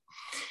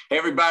Hey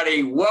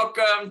everybody,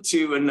 welcome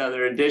to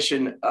another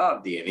edition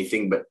of the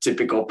Anything But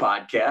Typical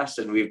podcast.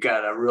 And we've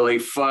got a really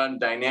fun,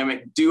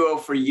 dynamic duo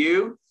for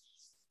you,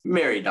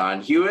 Mary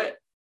Dawn Hewitt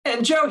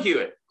and Joe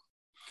Hewitt.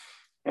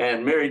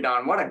 And Mary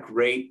Dawn, what a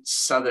great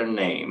Southern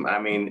name. I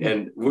mean,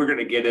 and we're going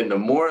to get into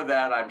more of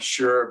that, I'm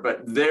sure, but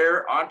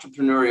their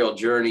entrepreneurial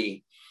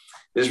journey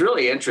is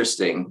really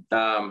interesting.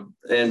 But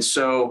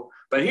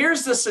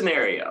here's the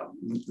scenario.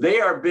 They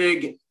are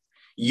big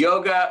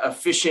yoga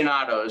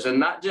aficionados, and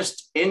not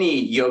just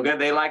any yoga.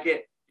 They like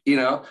it,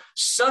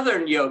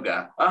 Southern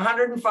yoga,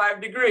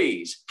 105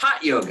 degrees,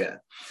 hot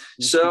yoga.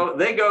 So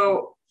they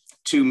go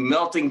to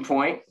Melting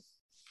Point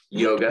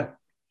Yoga,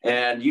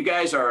 and you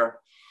guys are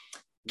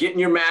getting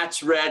your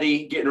mats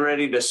ready, getting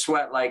ready to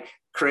sweat like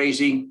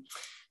crazy.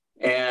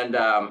 And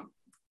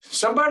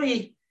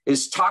somebody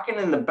is talking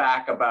in the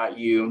back about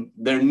you.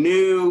 They're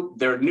new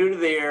to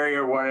the area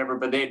or whatever,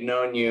 but they've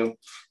known you.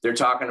 They're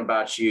talking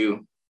about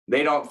you.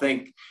 They don't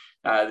think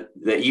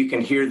that you can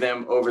hear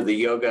them over the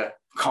yoga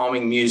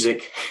calming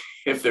music,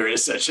 if there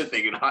is such a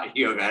thing in hot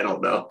yoga. I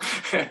don't know.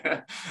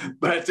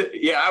 But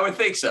yeah, I would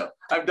think so.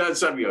 I've done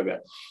some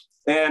yoga.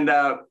 And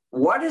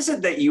what is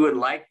it that you would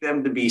like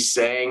them to be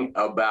saying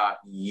about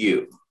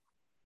you?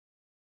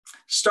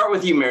 Start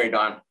with you, Mary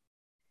Dawn.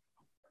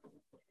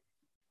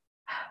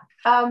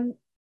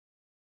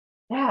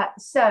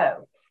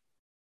 So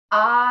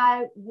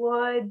I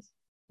would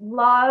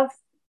love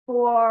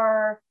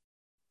for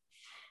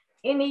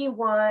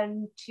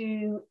anyone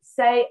to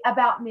say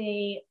about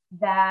me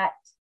that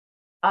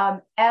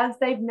as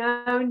they've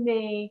known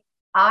me,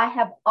 I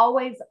have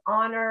always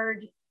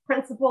honored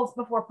principles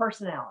before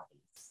personalities.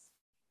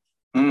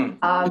 And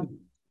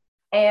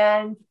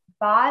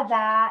by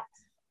that,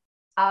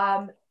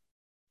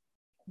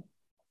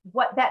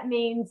 what that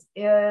means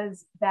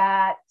is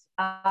that,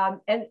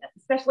 and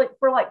especially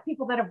for like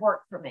people that have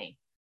worked for me,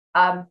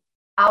 I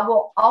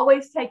will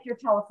always take your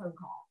telephone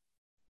call.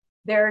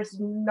 There's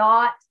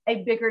not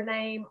a bigger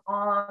name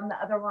on the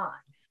other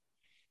line.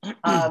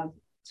 To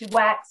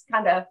wax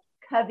kind of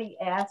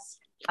Covey-esque,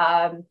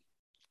 I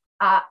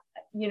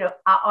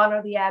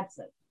honor the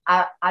absent.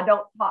 I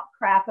don't talk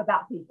crap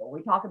about people.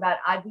 We talk about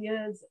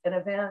ideas and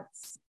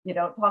events. You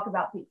don't talk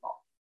about people.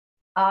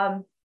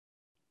 That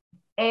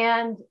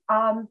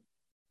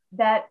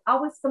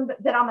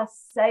I'm a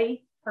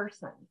safe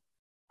person.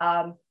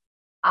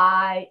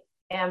 I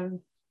am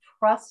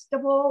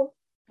trustable.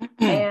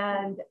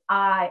 And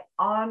I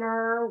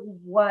honor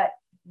what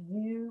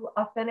you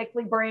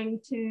authentically bring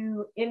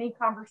to any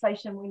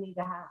conversation we need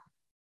to have.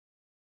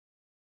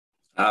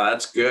 Oh,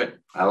 that's good.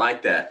 I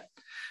like that.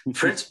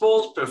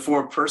 Principles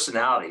before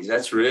personalities.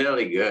 That's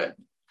really good.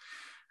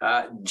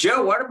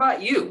 Joe, what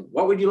about you?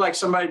 What would you like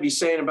somebody to be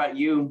saying about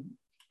you?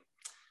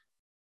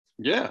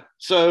 Yeah.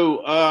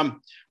 So,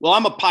 well,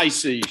 I'm a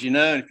Pisces, if you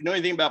know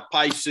anything about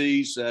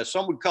Pisces,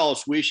 some would call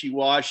us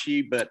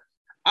wishy-washy, but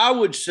I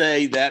would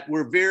say that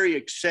we're very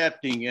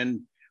accepting,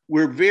 and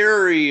we're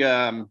very,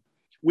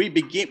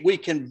 we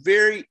can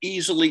very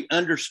easily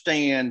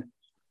understand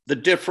the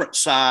different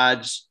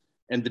sides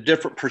and the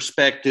different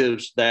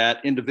perspectives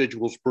that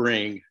individuals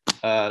bring.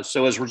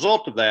 So as a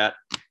result of that,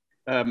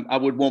 I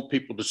would want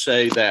people to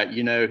say that,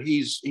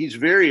 he's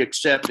very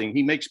accepting.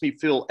 He makes me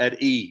feel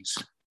at ease.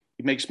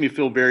 He makes me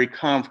feel very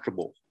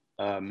comfortable.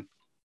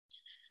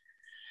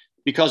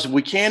 Because if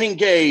we can't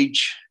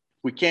engage,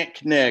 we can't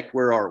connect,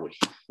 where are we?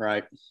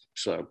 Right.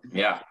 So,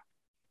 yeah.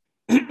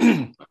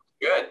 Good.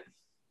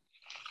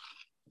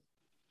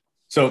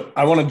 So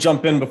I want to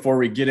jump in before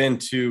we get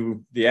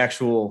into the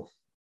actual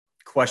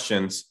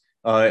questions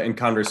and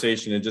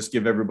conversation, and just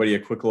give everybody a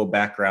quick little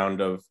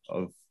background of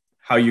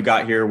how you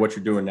got here, what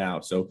you're doing now.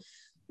 So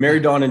Mary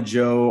Dawn and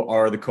Joe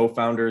are the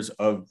co-founders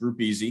of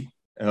Group Easy,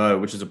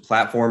 which is a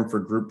platform for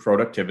group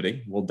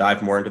productivity. We'll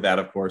dive more into that,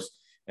 of course.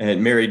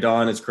 And Mary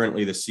Dawn is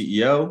currently the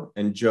CEO,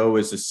 and Joe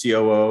is the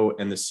COO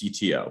and the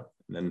CTO.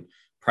 And then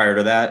prior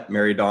to that,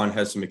 Mary Dawn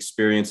has some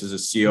experience as a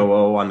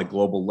COO on the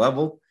global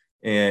level.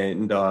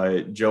 And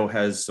Joe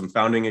has some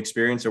founding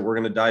experience that we're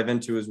going to dive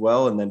into as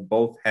well. And then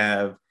both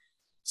have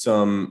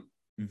some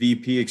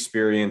VP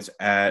experience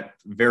at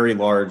very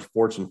large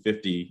Fortune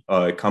 50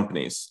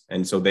 companies.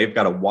 And so they've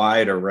got a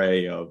wide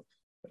array of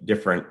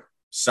different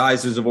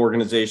sizes of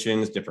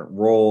organizations, different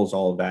roles,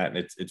 all of that. And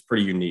it's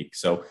pretty unique.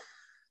 So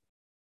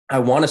I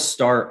want to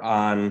start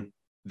on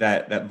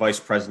that vice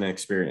president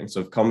experience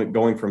of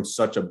going from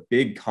such a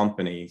big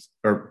company,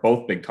 or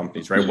both big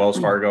companies, right? Wells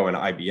Fargo and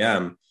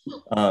IBM,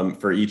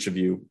 for each of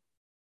you.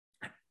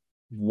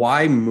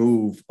 Why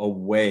move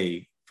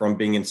away from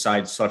being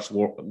inside such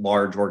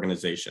large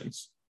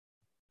organizations?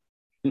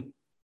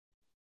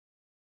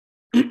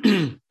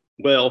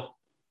 Well,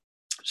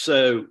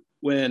 so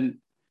when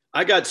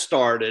I got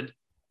started,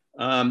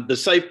 the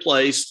safe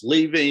place,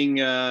 leaving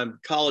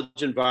college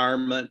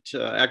environment,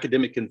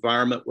 academic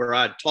environment where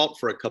I'd taught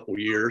for a couple of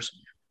years,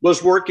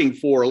 was working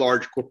for a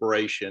large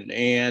corporation.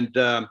 And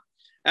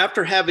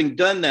after having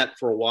done that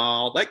for a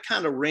while, that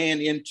kind of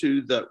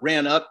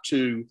ran up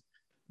to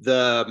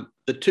the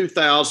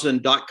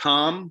 2000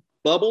 .com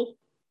bubble,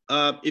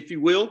 if you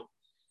will.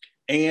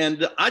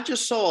 And I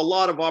just saw a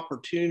lot of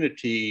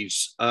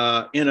opportunities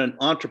in an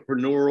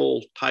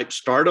entrepreneurial type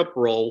startup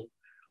role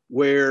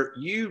where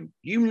you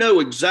know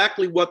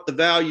exactly what the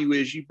value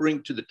is you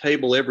bring to the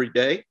table every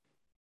day.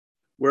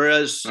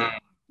 Whereas,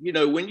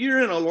 when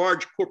you're in a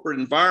large corporate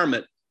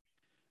environment,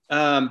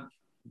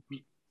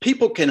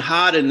 people can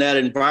hide in that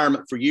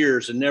environment for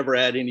years and never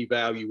add any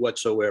value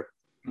whatsoever.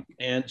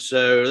 And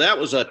so that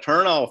was a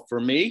turnoff for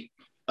me.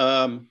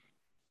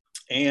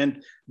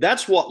 And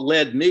that's what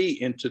led me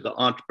into the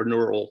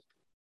entrepreneurial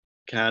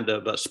kind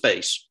of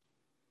space.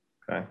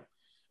 Okay.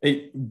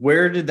 Hey,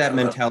 where did that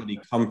mentality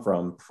come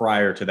from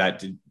prior to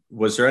that?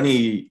 Was there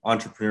any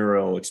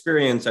entrepreneurial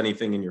experience,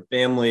 anything in your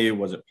family?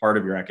 Was it part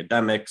of your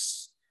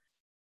academics?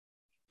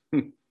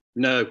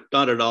 No,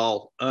 not at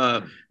all.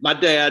 My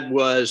dad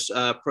was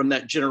from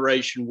that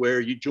generation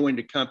where you joined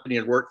a company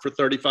and worked for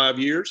 35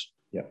 years.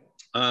 Yeah.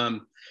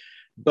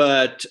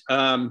 But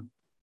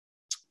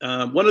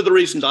one of the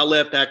reasons I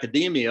left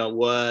academia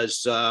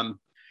was an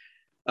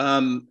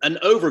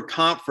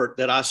overcomfort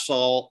that I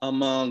saw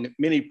among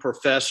many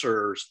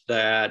professors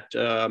that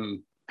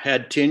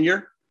had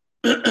tenure.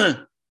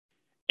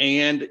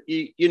 And,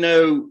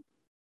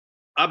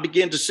 I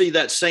began to see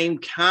that same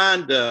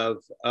kind of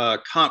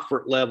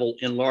comfort level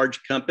in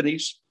large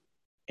companies.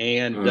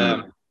 And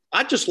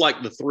I just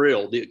like the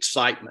thrill, the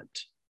excitement.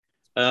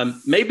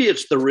 Maybe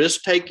it's the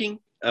risk taking.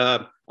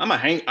 I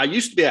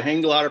used to be a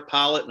hang glider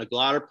pilot and a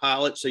glider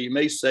pilot. So you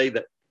may say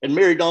that, and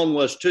Mary Dawn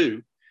was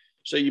too.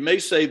 So you may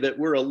say that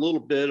we're a little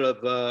bit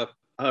of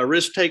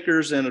risk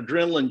takers and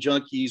adrenaline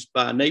junkies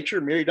by nature.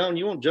 Mary Dawn,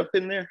 you want to jump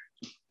in there?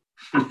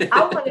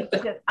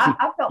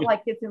 I felt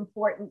like it's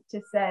important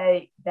to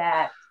say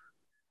that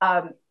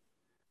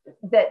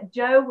that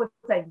Joe was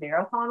a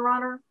marathon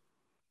runner,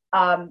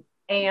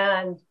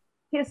 and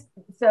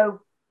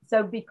so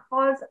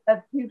because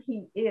of who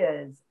he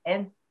is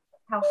and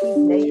how he's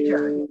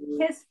natured,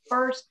 his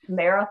first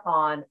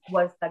marathon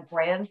was the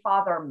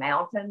Grandfather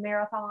Mountain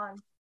Marathon.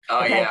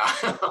 Oh, okay.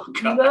 Yeah. Oh,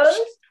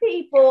 most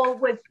people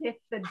would pick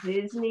the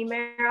Disney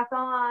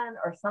Marathon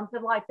or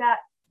something like that.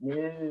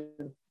 No.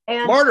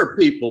 And smarter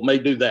people may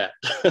do that.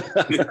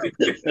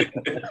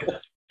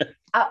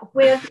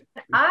 When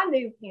I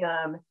knew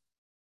him,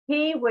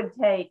 he would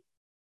take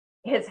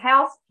his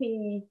house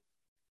key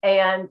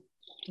and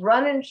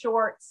running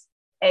shorts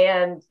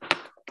and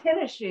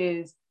tennis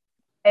shoes,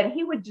 and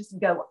he would just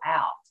go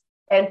out.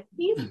 And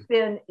he's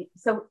been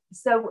so,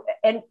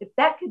 and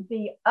that could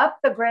be up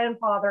the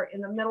Grandfather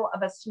in the middle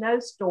of a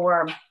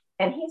snowstorm,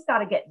 and he's got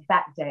to get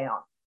back down.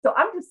 So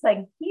I'm just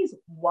saying he's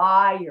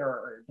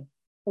wired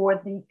for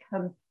the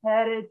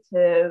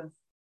competitive,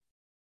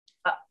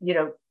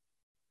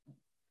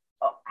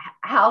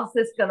 how's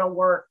this going to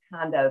work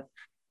kind of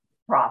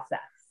process.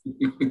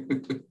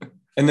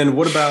 And then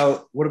what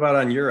about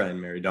on your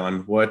end, Mary Dawn?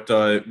 What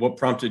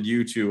prompted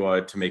you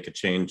to make a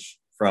change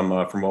from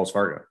Wells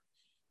Fargo?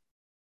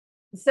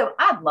 So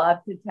I'd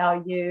love to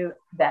tell you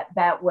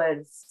that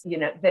was,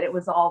 that it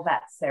was all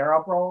that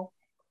cerebral.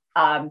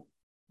 But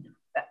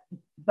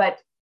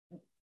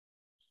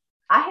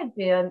I had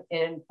been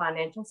in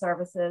financial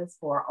services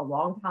for a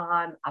long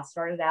time. I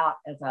started out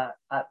as a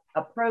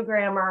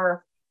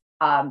programmer,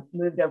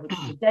 moved over to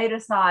the data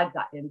side,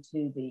 got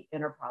into the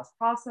enterprise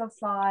process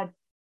side.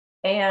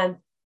 And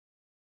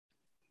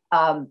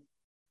I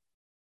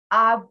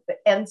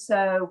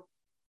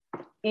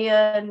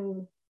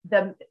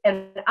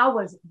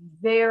was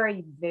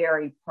very,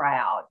 very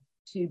proud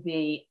to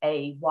be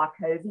a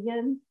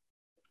Wachovian.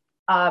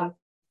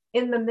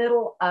 In the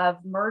middle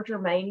of merger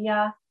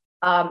mania,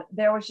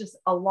 there was just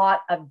a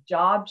lot of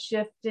job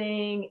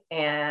shifting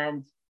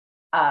and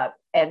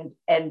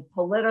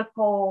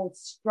political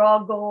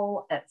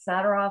struggle,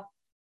 etc.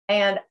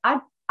 And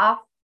I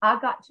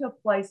got to a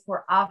place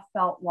where I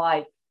felt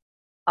like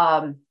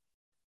I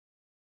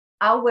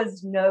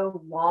was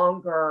no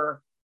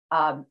longer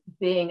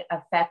being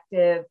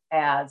effective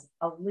as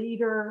a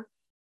leader,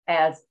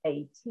 as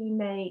a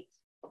teammate,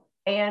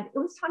 and it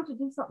was time to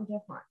do something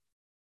different.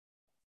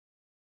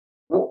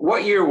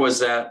 What year was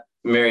that,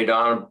 Mary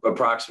Dawn,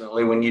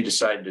 approximately, when you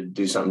decided to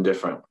do something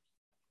different?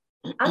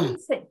 I'm going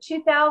to say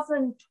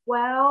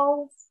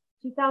 2012,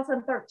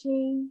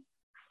 2013.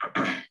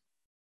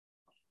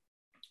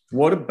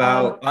 What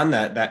about on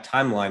that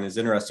timeline is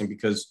interesting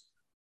because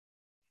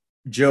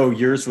Joe,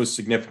 yours was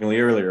significantly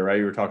earlier, right?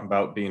 You were talking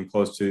about being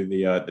close to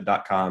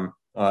the .com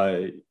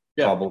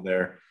bubble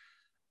there.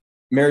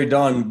 Mary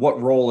Dawn,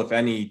 what role, if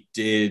any,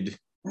 did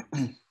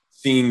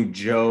seeing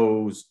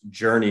Joe's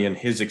journey and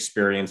his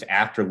experience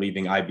after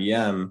leaving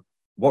IBM,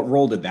 what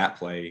role did that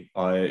play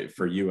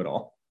for you at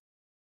all?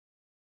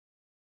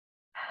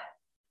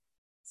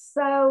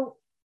 So,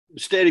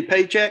 steady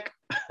paycheck.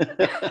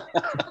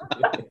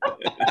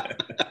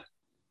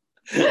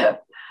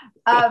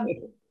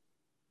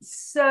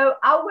 So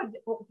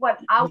what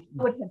I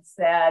would have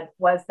said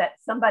was that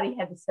somebody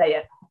had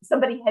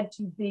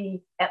to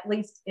be at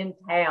least in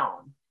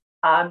town,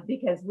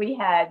 because we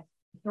had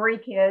 3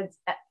 kids,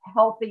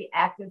 healthy,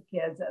 active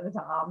kids at the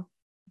time.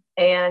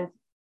 And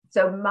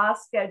So my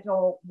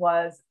schedule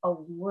was a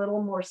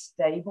little more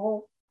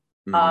stable.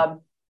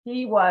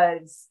 He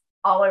was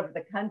all over the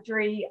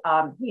country.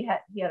 He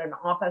had an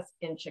office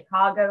in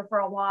Chicago for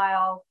a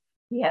while.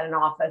 He had an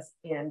office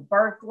in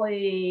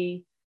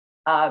Berkeley.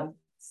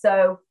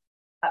 So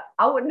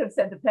I wouldn't have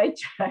said the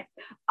paycheck.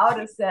 I would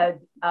have said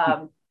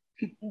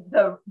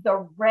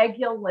the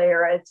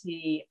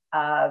regularity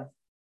of,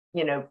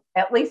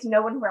 at least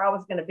knowing where I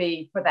was going to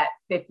be for that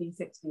 50,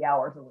 60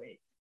 hours a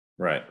week.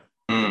 Right.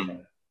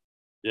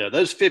 Yeah,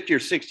 those 50 or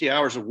 60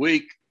 hours a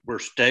week were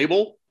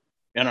stable,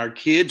 and our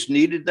kids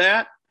needed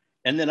that.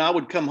 And then I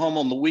would come home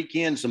on the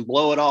weekends and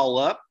blow it all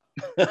up.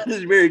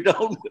 Mary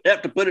don't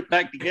have to put it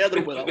back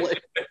together when I leave.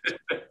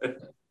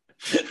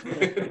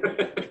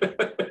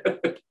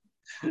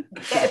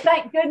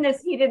 Thank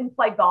goodness he didn't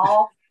play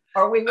golf,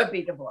 or we would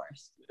be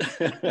divorced.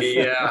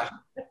 Yeah.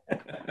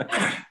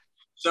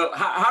 So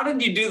how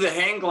did you do the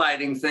hang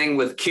gliding thing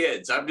with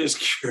kids? I'm just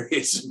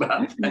curious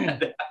about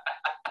that.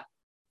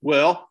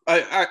 Well,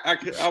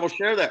 I will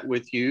share that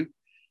with you.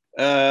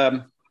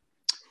 When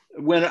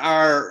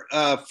our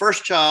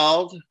first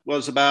child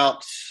was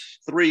about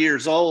 3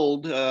 years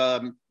old,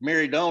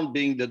 Mary Dawn,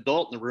 being the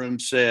adult in the room,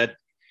 said,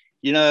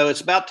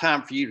 it's about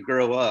time for you to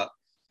grow up.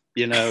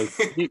 You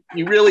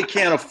really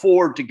can't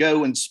afford to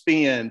go and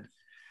spend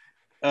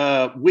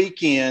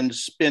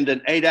weekends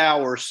spending 8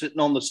 hours sitting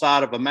on the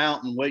side of a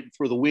mountain waiting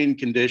for the wind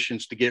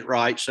conditions to get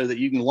right so that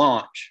you can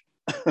launch.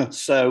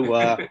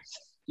 So,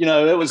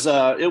 it was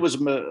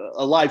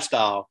a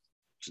lifestyle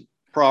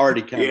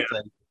priority kind of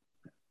thing.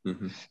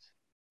 Mm-hmm.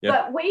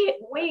 But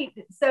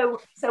so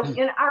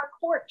in our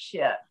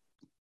courtship,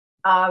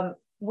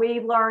 we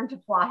learned to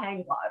fly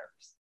hang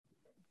gliders.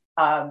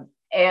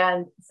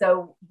 And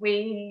so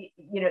we,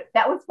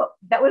 that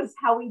was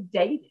how we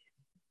dated.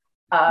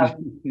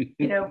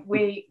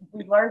 We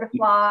learned to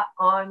fly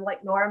on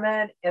Lake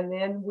Norman, and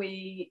then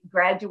we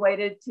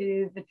graduated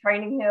to the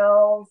training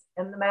hills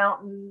and the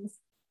mountains.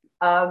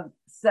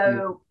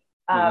 So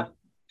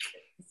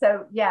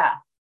yeah.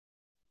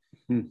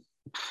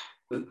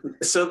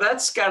 So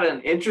that's got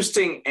an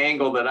interesting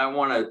angle that I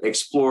want to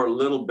explore a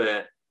little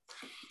bit.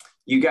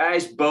 You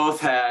guys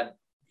both had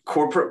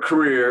corporate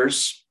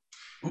careers,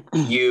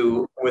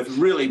 you with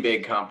really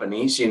big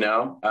companies,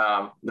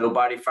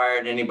 nobody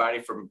fired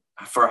anybody for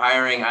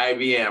hiring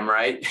IBM,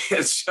 right?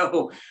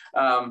 So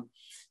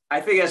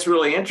I think that's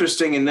really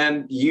interesting. And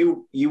then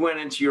you went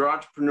into your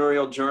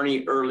entrepreneurial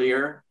journey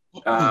earlier,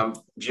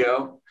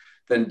 Joe,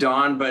 than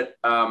Dawn, but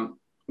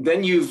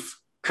then you've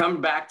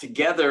come back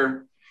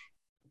together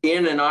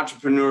in an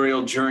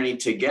entrepreneurial journey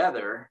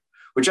together,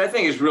 which I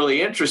think is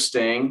really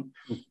interesting.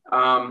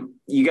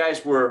 You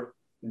guys were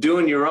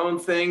doing your own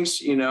things,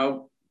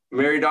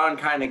 Mary Dawn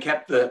kind of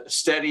kept the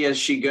steady as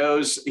she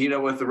goes,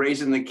 with the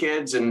raising the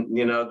kids and,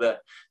 the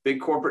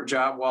big corporate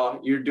job while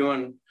you're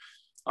doing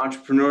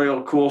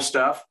entrepreneurial cool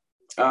stuff.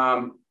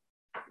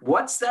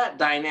 What's that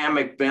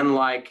dynamic been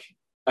like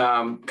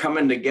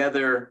coming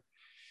together,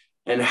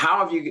 and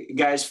how have you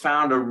guys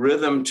found a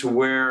rhythm to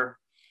where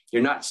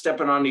you're not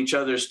stepping on each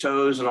other's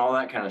toes and all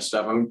that kind of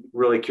stuff? I'm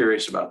really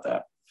curious about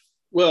that.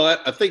 Well,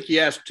 I think you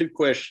asked two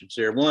questions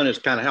there. One is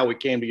kind of how we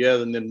came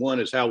together, and then one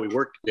is how we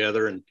work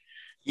together. And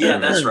yeah,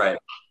 that's right.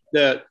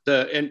 And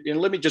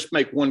let me just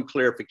make one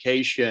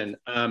clarification.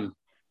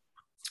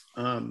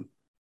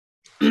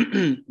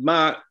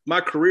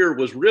 My career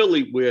was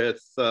really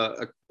with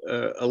a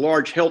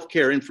large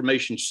healthcare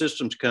information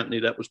systems company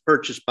that was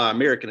purchased by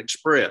American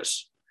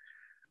Express.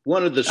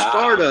 One of the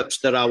startups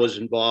that I was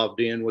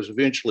involved in was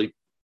eventually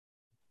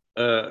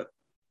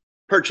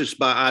purchased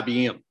by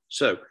IBM.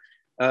 So,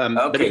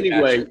 but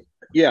anyway, gotcha.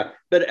 Yeah.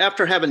 But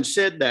after having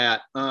said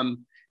that,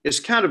 it's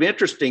kind of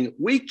interesting.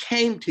 We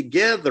came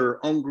together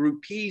on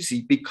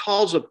Groupeasy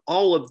because of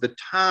all of the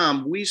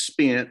time we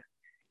spent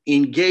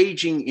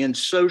engaging in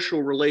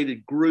social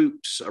related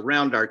groups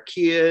around our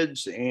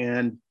kids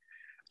and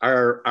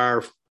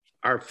our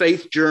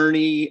faith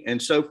journey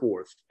and so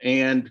forth.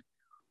 And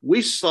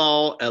we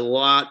saw a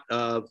lot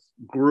of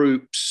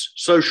groups,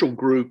 social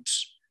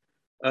groups,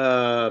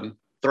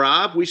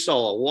 thrive. We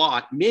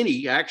saw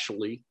many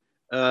actually,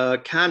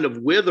 kind of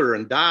wither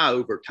and die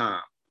over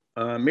time.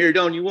 Mary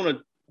Dawn, you want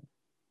to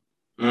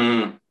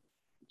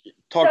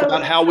talk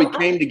about how we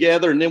came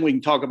together, and then we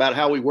can talk about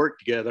how we work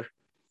together.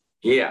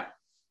 Yeah.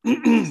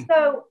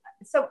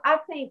 So I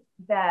think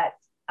that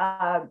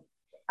I'm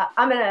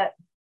gonna,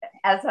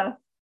 as a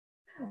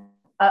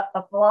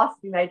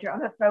philosophy major, I'm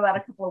gonna throw out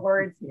a couple of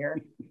words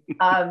here.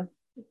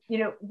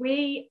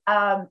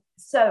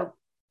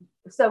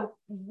 So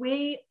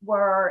we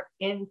were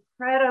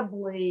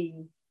incredibly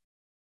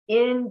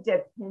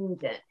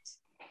independent.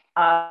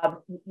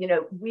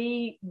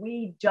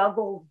 We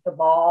juggled the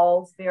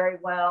balls very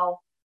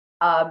well.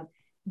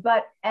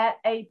 But at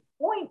a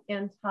point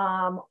in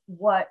time,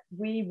 what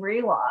we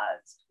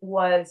realized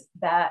was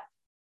that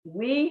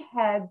we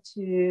had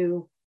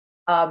to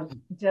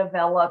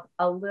develop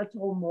a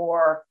little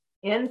more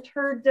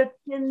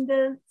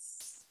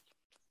interdependence.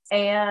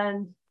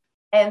 And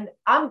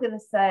I'm going to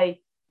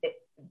say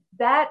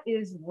that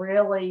is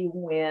really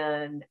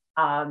when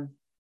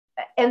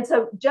And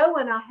so Joe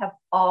and I have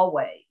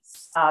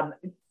always,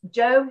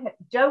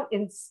 Joe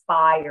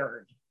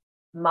inspired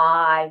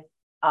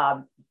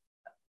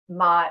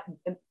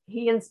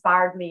he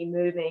inspired me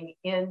moving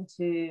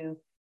into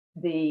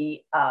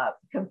the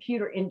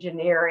computer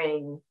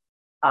engineering,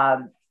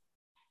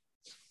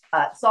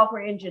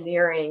 software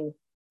engineering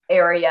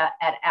area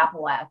at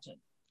Appalachian.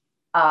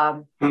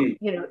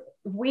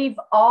 We've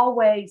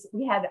always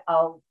had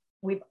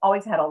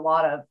a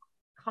lot of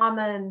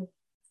common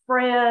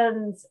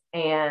friends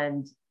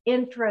and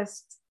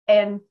interests.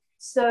 And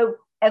so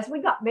as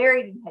we got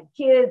married and had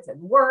kids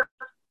and work,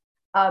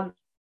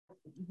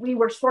 we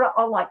were sort of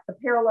on like the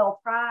parallel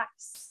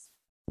tracks.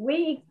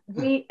 We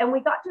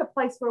got to a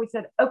place where we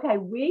said, okay,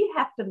 we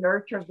have to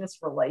nurture this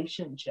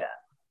relationship.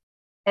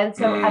 And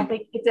so I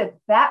think it's at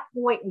that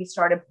point we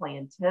started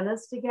playing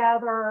tennis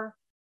together.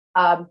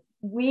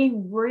 We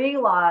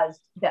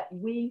realized that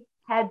we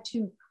had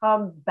to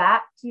come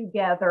back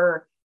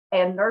together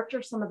and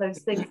nurture some of those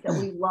things that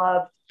we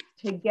loved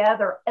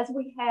together as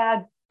we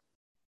had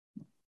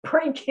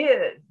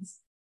pre-kids.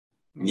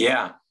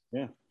 Yeah.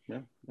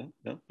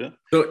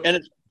 So,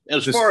 and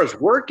as far as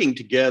working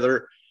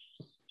together,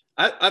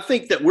 I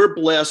think that we're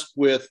blessed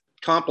with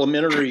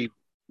complementary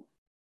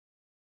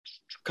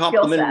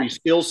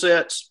skill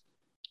sets.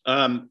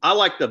 I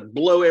like to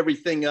blow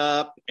everything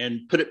up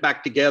and put it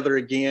back together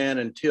again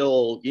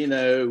until,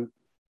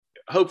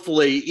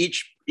 hopefully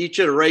each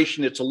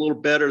iteration, it's a little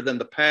better than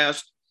the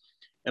past.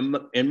 And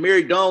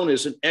Mary Dawn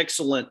is an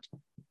excellent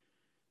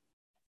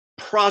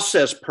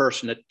process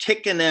person, a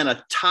ticking and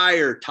a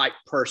tire type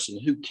person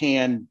who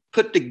can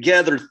put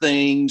together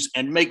things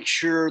and make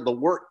sure the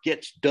work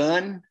gets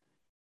done.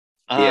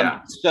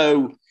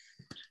 So,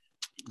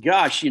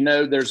 gosh,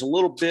 there's a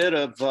little bit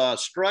of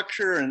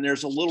structure and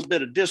there's a little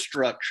bit of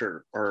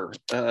distructure or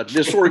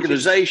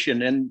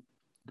disorganization. And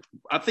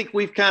I think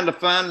we've kind of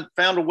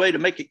found a way to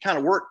make it kind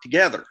of work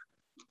together.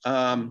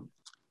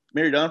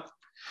 Mary Dawn?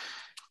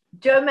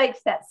 Joe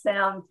makes that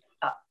sound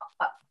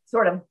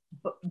sort of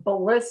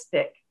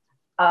ballistic.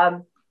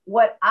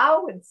 What I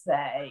would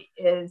say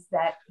is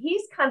that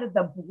he's kind of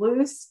the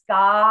blue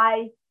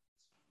sky,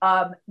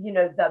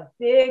 the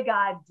big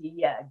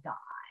idea guy.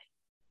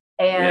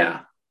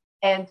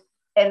 And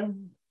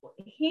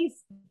he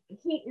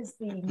is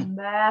the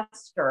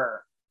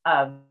master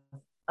of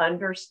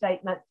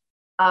understatement.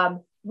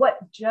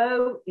 What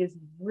Joe is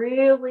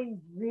really,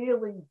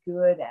 really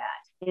good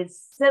at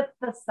is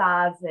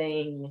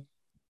synthesizing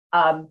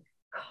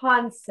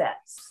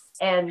concepts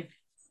and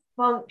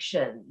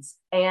functions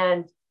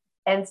and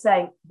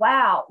saying,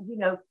 wow,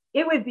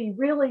 it would be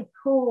really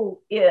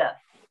cool if,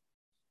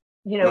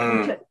 we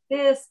took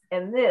this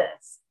and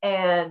this.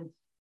 And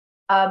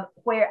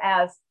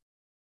whereas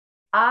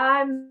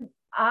I'm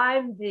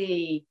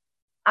the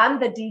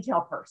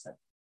detail person.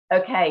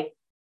 Okay,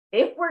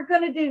 if we're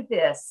going to do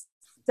this,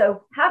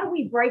 so how do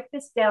we break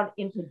this down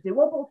into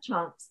doable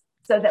chunks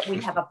so that we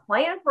have a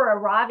plan for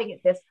arriving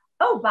at this?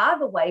 Oh, by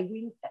the way,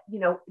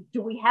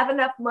 do we have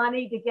enough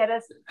money to get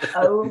us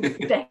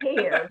to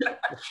here?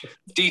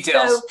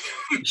 Details.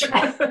 So,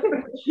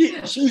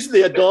 she's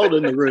the adult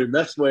in the room.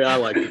 That's the way I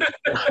like it.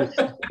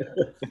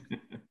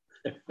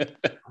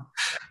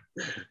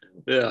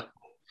 Yeah.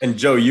 And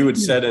Joe, you had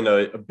said in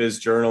a Biz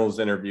Journals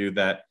interview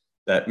that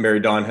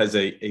Mary Dawn has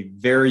a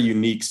very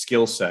unique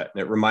skill set.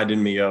 And it reminded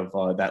me of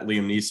that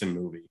Liam Neeson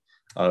movie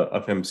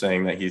of him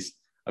saying that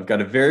I've got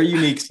a very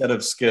unique set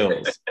of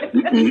skills.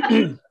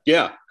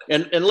 Yeah.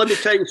 And let me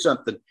tell you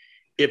something.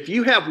 If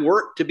you have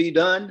work to be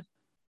done,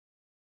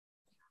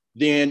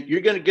 then you're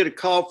going to get a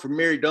call from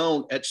Mary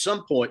Dawn at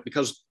some point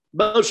because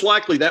most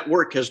likely that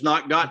work has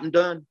not gotten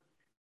done.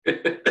 You're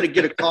going to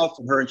get a call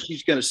from her and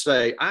she's going to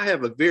say, I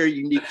have a very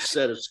unique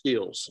set of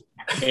skills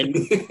and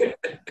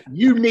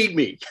you need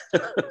me.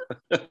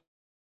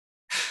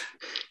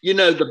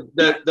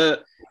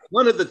 The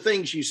one of the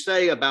things you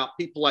say about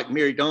people like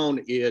Mary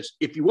Dawn is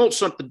if you want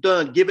something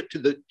done,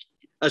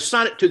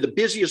 assign it to the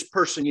busiest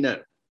person you know,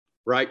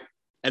 right?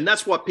 And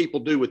that's what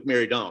people do with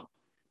Mary Dawn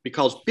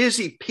because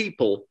busy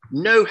people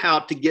know how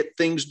to get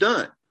things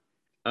done.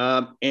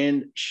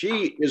 And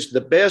she is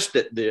the best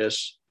at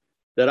this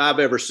that I've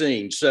ever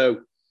seen.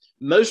 So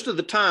most of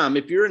the time,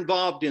 if you're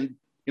involved in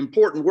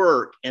important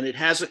work and it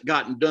hasn't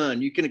gotten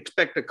done, you can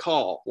expect a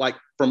call like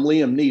from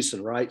Liam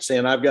Neeson, right?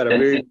 Saying, I've got a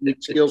very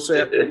unique skill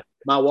set.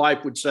 My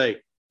wife would say,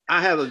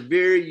 I have a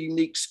very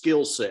unique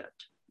skill set.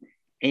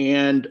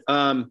 And,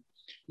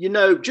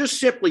 just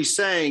simply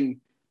saying,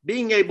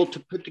 being able to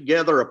put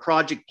together a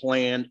project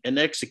plan and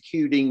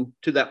executing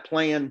to that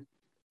plan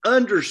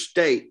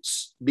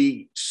understates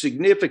the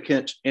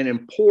significance and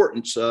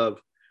importance of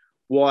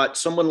what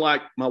someone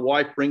like my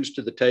wife brings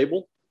to the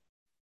table.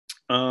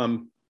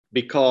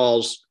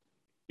 Because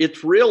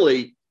it's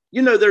really,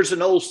 there's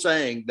an old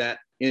saying that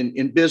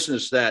in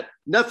business that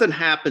nothing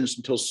happens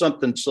until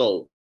something's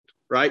sold,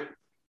 right?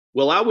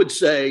 Well, I would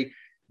say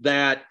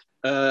that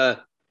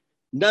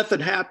nothing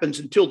happens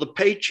until the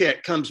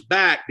paycheck comes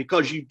back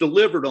because you've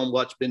delivered on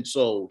what's been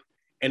sold.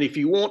 And if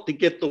you want to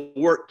get the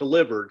work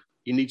delivered,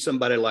 you need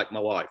somebody like my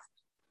wife.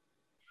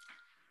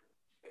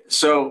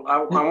 So I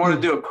want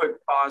to do a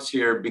quick pause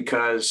here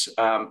because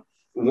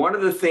one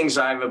of the things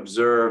I've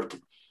observed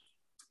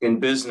in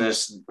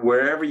business,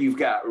 wherever you've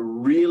got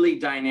really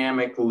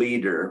dynamic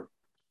leader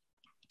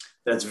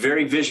that's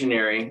very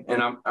visionary,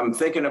 and I'm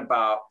thinking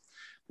about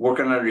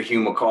working under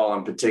Hugh McCall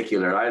in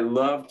particular. I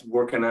loved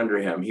working under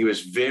him. He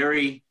was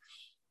very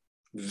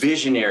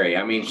visionary.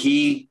 I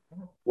mean,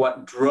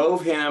 what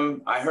drove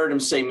him, I heard him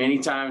say many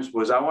times,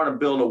 was I want to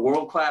build a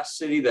world-class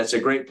city that's a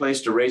great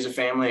place to raise a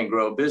family and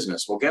grow a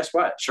business. Well, guess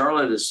what?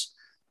 Charlotte is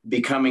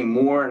becoming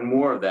more and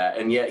more of that.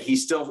 And yet he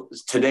still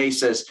today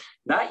says,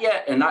 not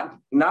yet, and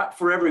not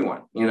for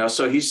everyone,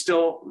 so he's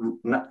still,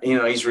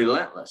 he's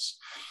relentless.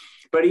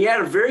 But he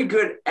had a very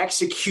good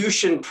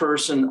execution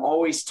person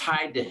always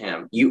tied to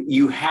him.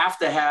 You have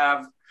to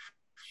have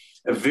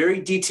a very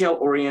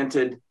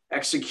detail-oriented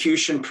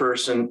execution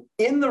person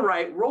in the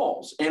right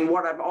roles. And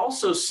what I've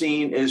also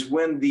seen is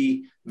when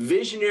the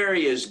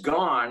visionary is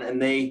gone and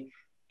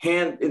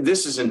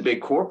this is in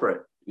big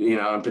corporate,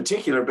 in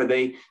particular, but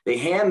they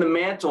hand the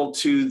mantle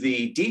to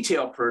the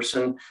detail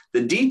person.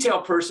 The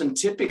detail person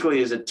typically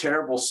is a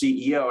terrible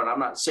CEO. And I'm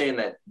not saying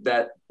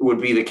that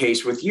would be the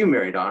case with you,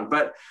 Mary Dawn,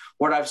 but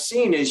what I've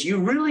seen is you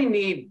really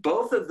need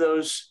both of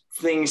those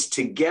things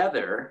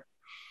together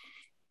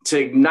to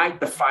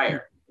ignite the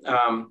fire.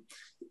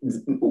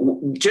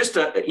 Just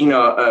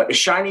a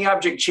shiny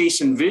object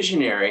chasing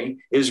visionary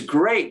is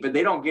great, but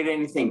they don't get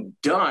anything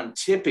done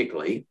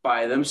typically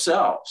by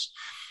themselves.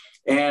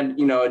 And,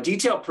 a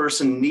detail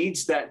person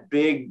needs that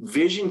big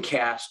vision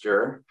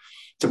caster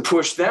to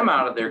push them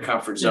out of their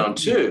comfort zone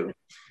too.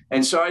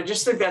 And so I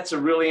just think that's a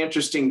really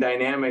interesting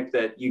dynamic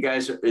that you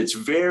guys, it's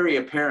very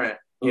apparent,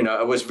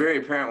 it was very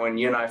apparent when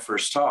you and I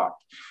first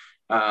talked,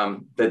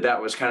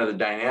 that was kind of the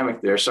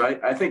dynamic there. So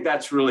I think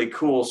that's really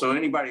cool. So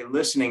anybody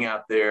listening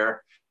out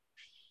there,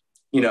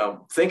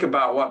 think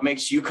about what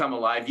makes you come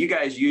alive. You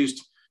guys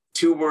used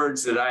two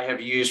words that I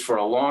have used for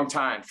a long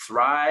time,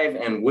 thrive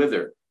and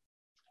wither,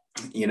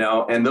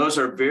 and those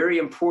are very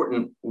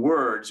important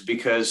words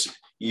because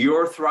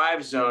your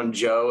thrive zone,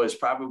 Joe, is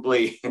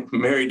probably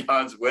Mary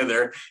Dawn's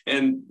wither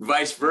and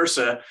vice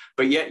versa,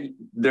 but yet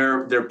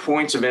there are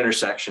points of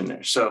intersection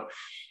there. So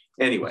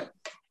anyway.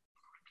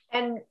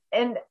 And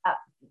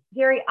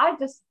Gary, I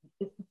just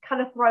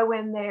kind of throw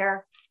in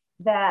there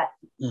that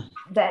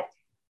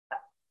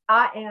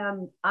I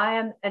am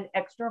an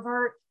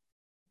extrovert.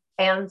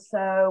 And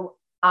so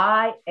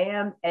I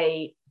am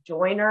a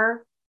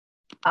joiner.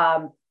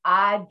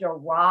 I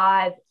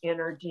derive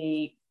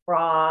energy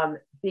from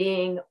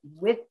being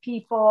with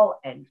people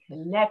and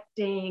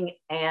connecting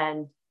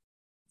and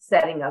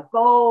setting a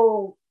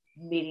goal,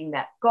 meeting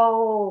that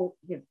goal,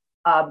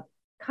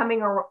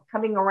 coming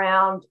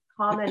around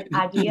common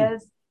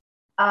ideas.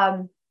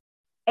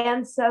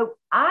 And so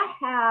I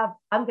have,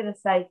 I'm going to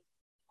say,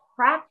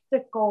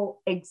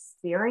 practical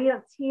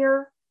experience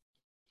here.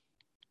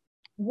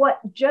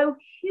 What Joe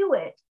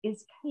Hewitt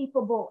is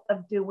capable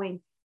of doing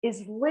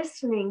is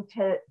listening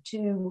to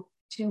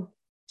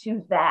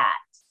that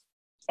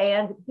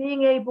and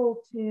being able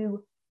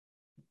to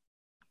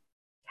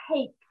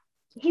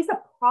he's a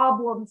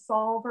problem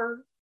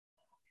solver.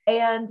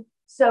 And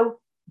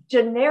so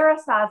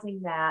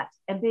genericizing that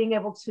and being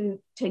able to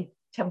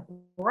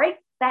break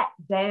that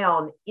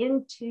down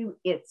into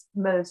its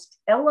most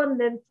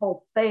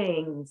elemental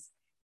things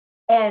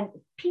and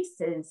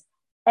pieces,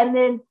 and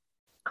then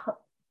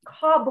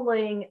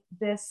cobbling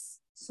this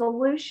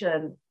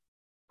solution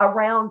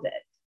around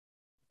it.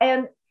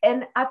 And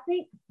I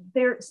think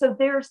there's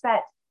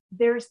that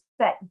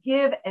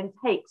give and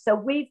take. So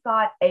we've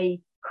got an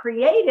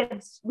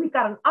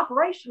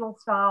operational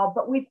style,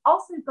 but we've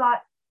also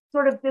got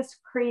sort of this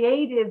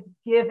creative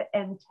give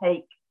and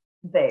take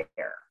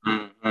there.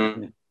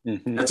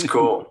 Mm-hmm. That's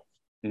cool.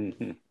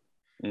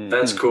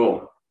 That's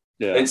cool.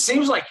 Yeah. It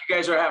seems like you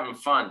guys are having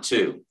fun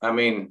too. I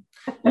mean,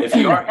 if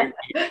you are,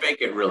 you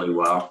make it really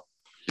well.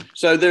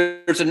 So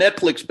there's a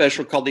Netflix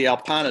special called The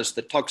Alpinist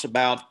that talks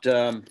about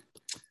a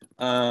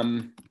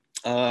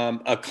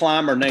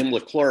climber named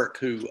Leclerc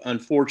who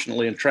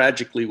unfortunately and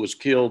tragically was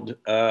killed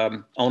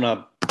in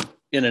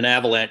an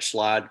avalanche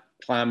slide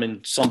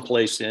climbing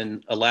someplace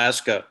in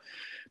Alaska.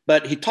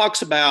 But he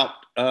talks about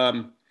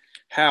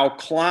how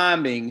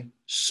climbing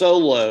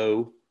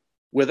solo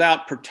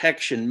without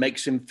protection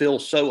makes him feel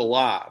so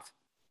alive.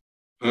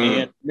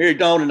 And Mary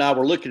Dawn and I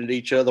were looking at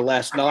each other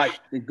last night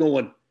and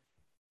going,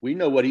 we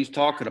know what he's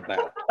talking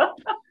about.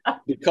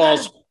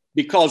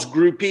 because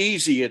Group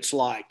Easy, it's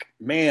like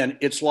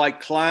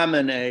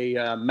climbing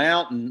a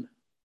mountain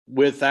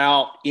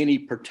without any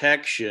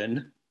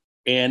protection,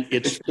 and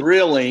it's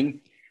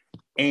thrilling,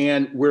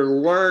 and we're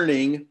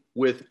learning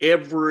with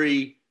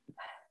every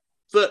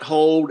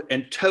foothold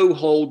and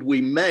toehold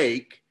we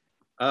make.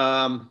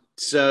 Boy,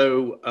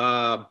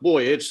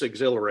 it's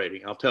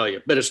exhilarating, I'll tell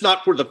you. But it's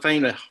not for the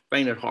faint at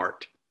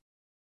heart,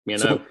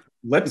 So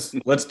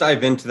let's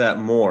dive into that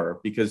more,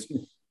 because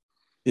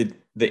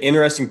the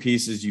interesting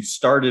piece is you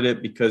started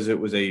it because it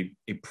was a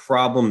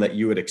problem that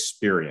you had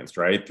experienced,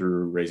 right,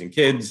 through raising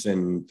kids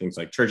and things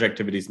like church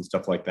activities and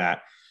stuff like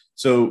that.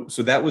 So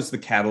that was the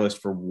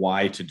catalyst for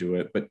why to do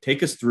it. But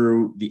take us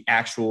through the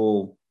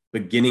actual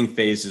beginning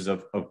phases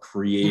of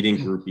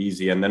creating Group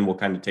Easy, and then we'll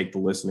kind of take the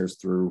listeners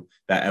through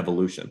that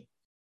evolution.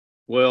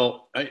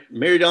 Well,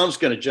 Mary Dawn's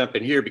going to jump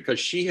in here because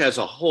she has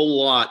a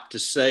whole lot to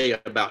say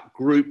about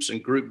groups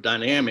and group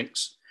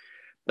dynamics.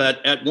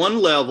 But at one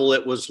level,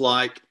 it was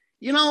like,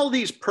 all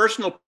these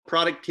personal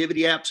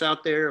productivity apps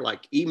out there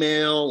like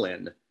email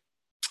and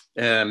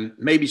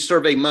maybe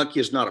SurveyMonkey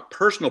is not a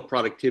personal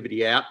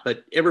productivity app,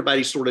 but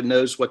everybody sort of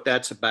knows what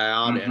that's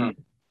about, and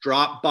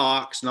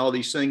Dropbox and all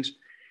these things.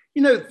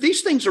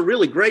 These things are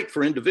really great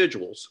for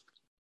individuals,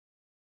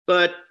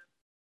 but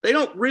they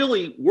don't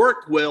really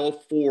work well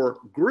for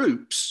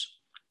groups.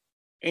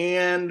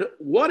 And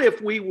what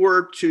if we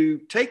were to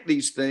take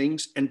these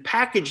things and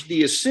package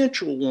the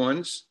essential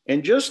ones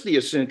and just the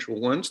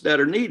essential ones that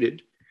are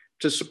needed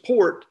to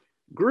support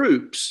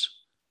groups?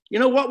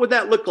 What would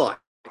that look like?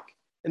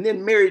 And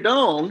then Mary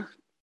Dawn,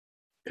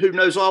 who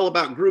knows all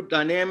about group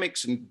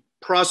dynamics and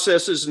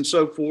processes and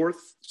so forth,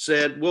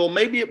 said, well,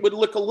 maybe it would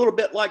look a little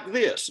bit like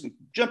this. And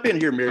jump in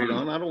here, Mary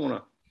Dawn. I don't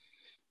want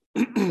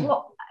to.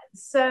 Well,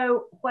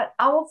 so what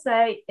I will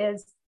say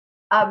is,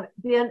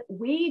 Ben,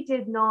 we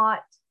didn't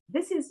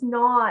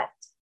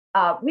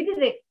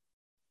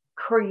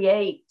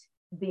create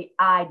the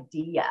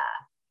idea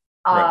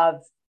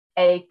of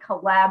a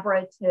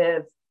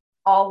collaborative,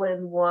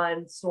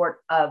 all-in-one sort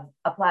of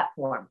a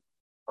platform.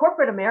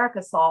 Corporate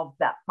America solved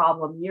that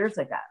problem years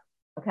ago,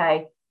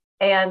 okay?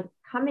 And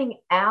coming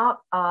out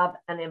of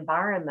an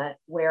environment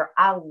where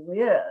I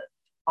lived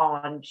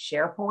on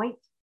SharePoint,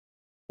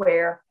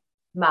 where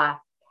my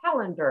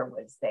calendar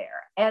was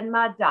there and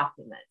my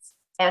documents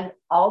and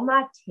all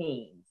my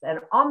teams and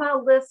all my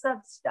lists of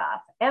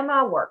stuff and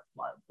my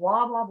workflow,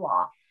 blah, blah,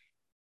 blah.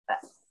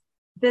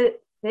 The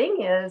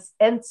thing is,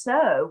 and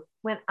so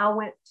when I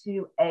went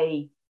to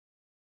a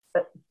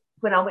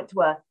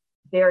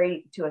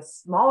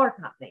smaller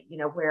company,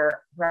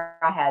 where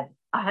I had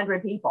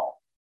 100 people,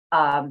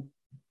 I'm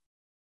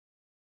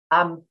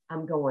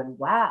going,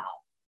 wow,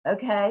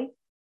 okay.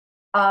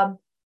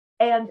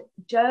 And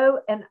Joe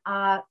and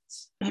I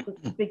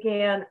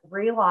began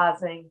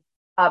realizing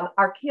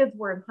our kids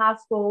were in high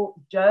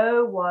school.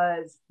 Joe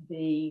was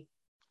the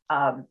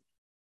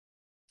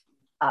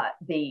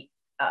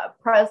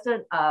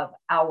president of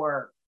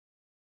our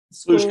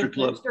school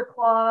booster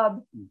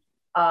club.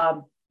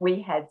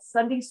 We had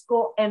Sunday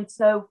school. And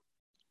so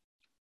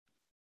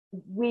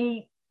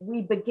we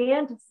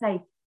began to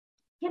say,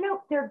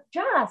 there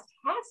just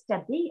has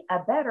to be a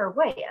better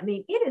way. I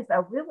mean, it is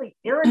a really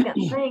arrogant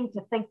thing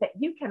to think that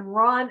you can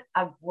run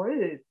a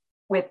group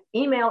with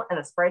email and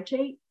a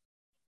spreadsheet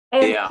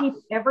and keep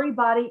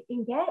everybody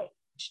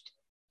engaged.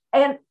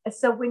 And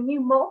so when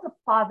you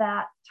multiply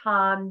that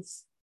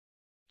times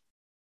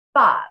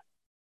 5,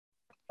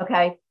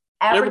 okay?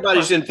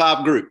 Everybody's in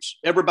 5 groups.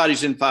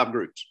 Everybody's in 5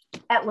 groups.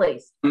 At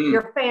least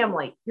your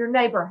family, your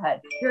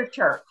neighborhood, your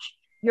church,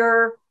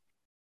 your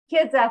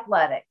kids'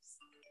 athletics,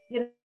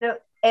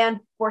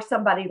 and for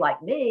somebody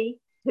like me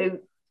who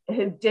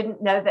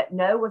didn't know that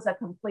no was a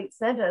complete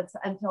sentence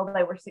until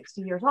they were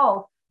 60 years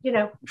old,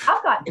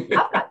 I've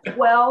got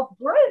 12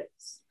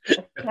 groups.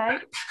 Okay.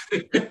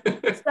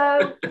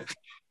 So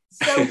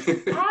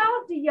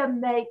how do you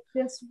make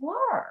this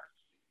work?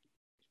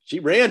 She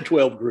ran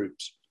 12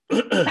 groups.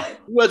 She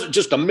wasn't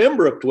just a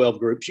member of 12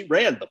 groups, she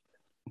ran them.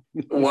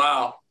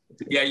 Wow.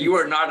 Yeah, you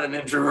are not an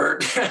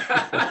introvert.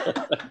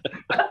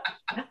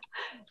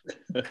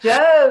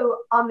 Joe,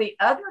 on the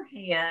other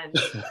hand,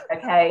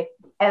 okay,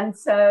 and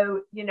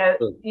so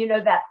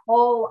that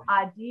whole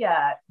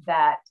idea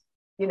that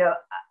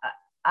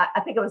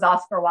I think it was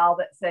Oscar Wilde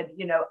that said,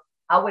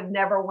 I would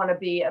never want to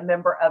be a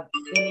member of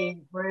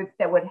any group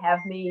that would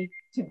have me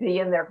to be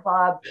in their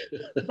club.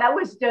 That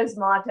was Joe's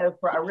motto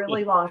for a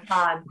really long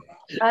time,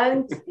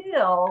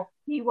 until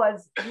he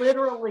was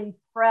literally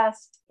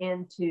pressed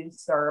into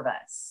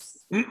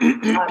service.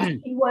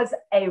 He was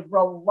a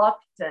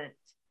reluctant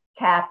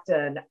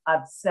captain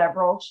of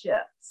several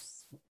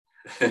ships.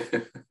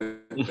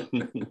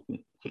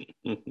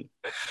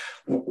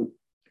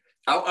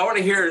 I want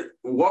to hear,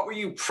 what were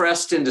you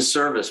pressed into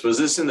service? Was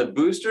this in the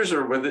boosters,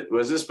 or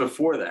was this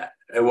before that?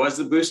 It was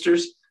the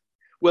boosters?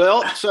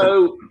 Well,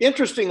 so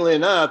interestingly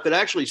enough, it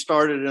actually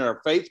started in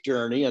our faith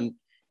journey, and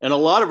a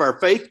lot of our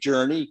faith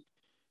journey,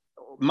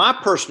 my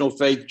personal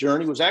faith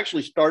journey, was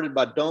actually started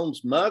by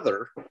Dawn's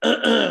mother,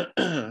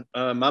 my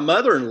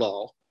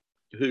mother-in-law,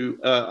 who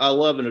I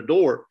love and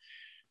adore,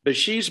 but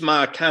she's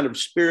my kind of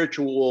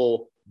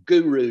spiritual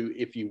guru,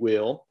 if you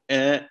will.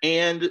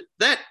 And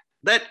that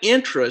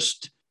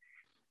interest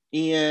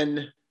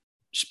in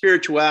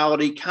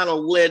spirituality kind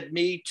of led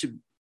me to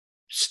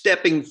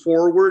stepping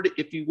forward,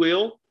 if you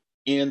will,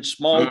 in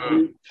small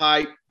group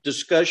type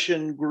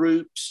discussion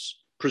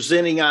groups,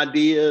 presenting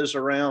ideas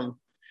around,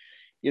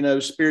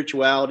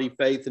 spirituality,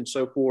 faith, and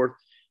so forth.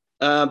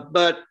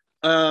 But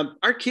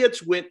our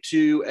kids went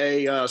to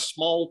a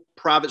small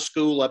private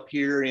school up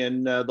here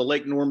in the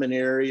Lake Norman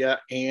area,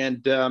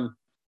 and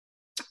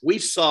we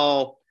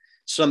saw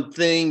some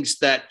things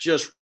that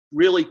just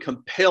really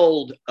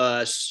compelled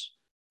us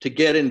to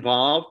get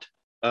involved.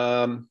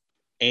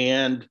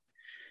 And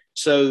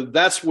so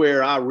that's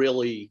where I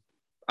really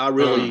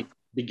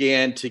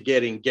began to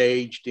get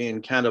engaged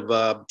in kind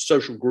of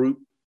social group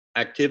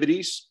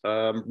activities,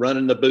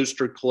 running the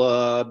booster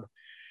club,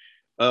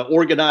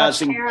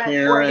 organizing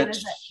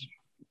parents,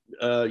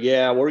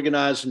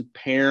 organizing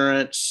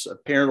parents, a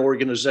parent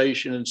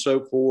organization, and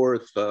so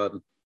forth.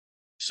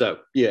 So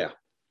yeah,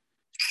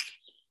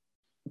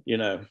 you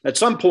know, at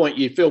some point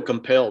you feel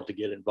compelled to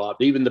get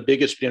involved. Even the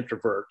biggest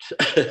introvert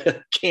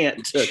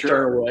can't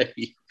turn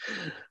away.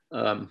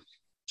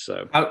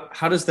 So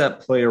how does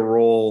that play a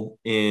role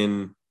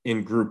in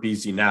Group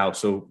Easy now?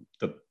 So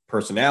the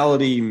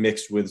personality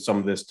mixed with some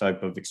of this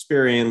type of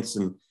experience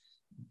and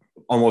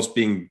almost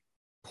being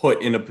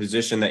put in a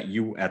position that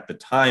you, at the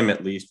time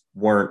at least,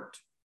 weren't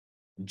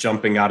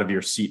jumping out of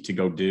your seat to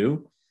go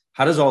do.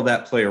 How does all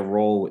that play a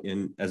role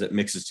in as it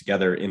mixes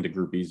together into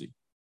Group Easy?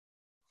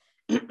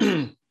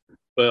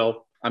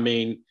 Well, I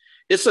mean,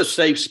 it's a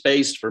safe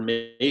space for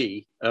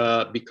me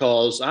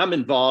because I'm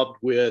involved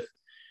with,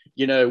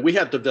 you know, we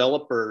have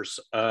developers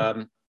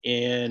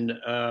in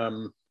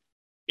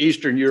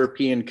Eastern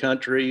European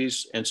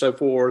countries and so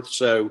forth.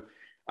 So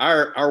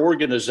our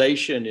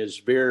organization is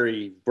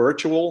very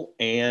virtual.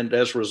 And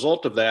as a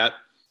result of that,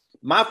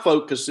 my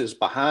focus is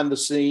behind the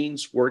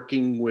scenes,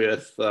 working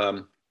with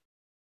the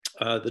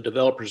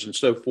developers and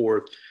so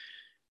forth.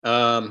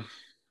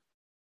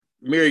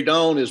 Mary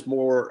Dawn is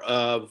more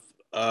of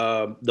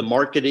the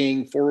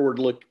marketing,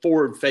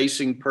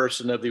 forward-facing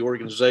person of the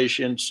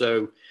organization.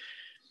 So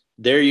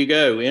there you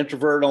go,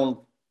 introvert on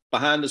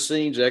behind the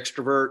scenes,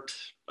 extrovert.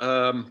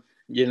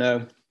 You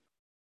know,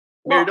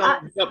 Mary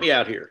Dawn, help me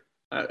out here.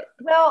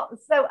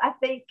 So I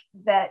think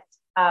that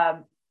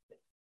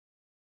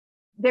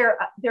there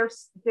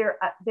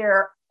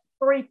are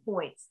 3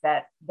 points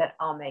that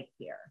I'll make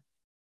here.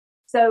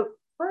 So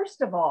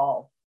first of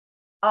all,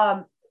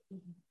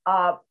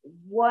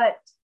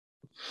 what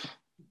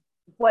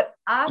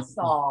I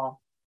saw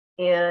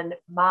in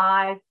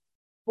my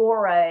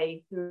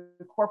foray through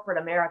corporate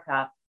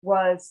America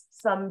was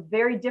some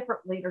very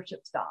different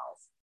leadership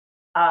styles.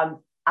 I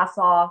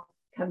saw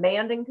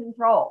command and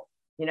control,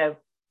 you know,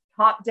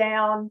 top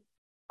down,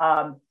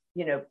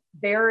 you know,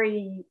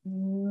 very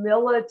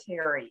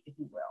military, if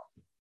you will.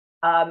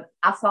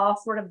 I saw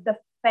sort of the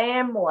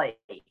family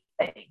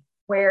thing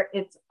where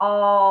it's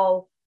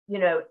all, you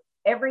know,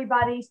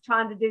 everybody's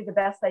trying to do the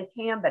best they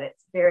can, but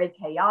it's very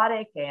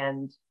chaotic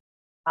and,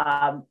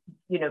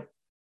 you know,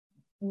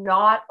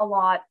 not a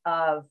lot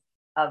of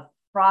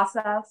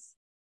process.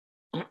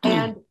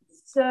 And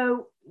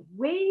so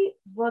we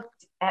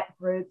looked at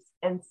groups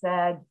and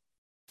said,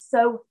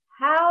 so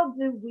how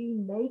do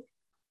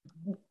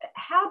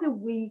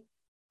we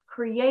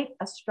create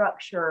a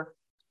structure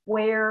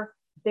where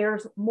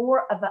there's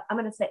more of a, I'm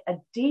going to say, a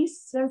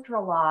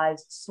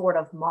decentralized sort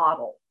of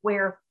model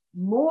where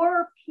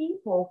more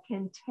people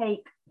can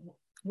take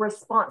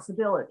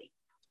responsibility.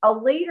 A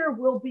leader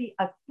will be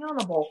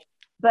accountable,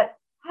 but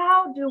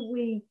how do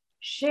we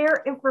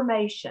share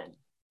information,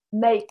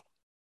 make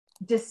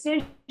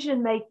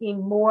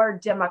decision-making more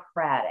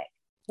democratic,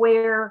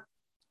 where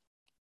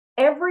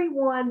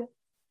everyone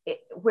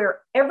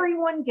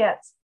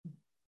gets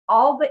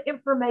all the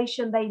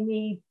information they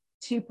need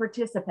to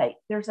participate?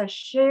 There's a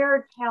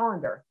shared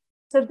calendar.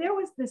 So there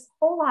was this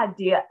whole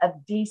idea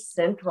of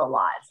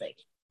decentralizing,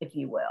 if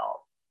you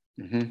will.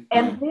 Mm-hmm.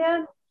 And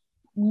then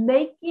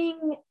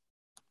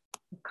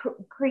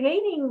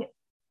creating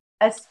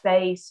a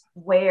space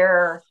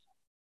where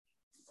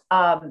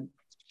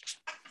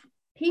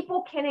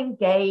people can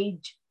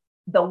engage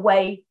the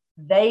way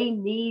they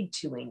need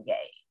to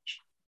engage.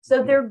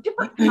 So there are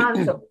different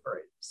kinds of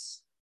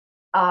groups.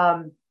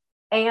 And,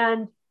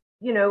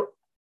 you know,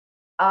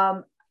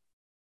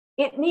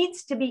 it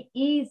needs to be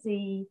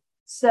easy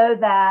so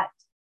that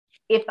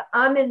if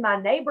I'm in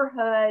my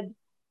neighborhood,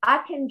 I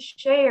can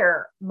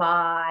share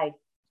my,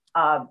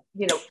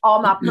 you know,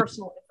 all my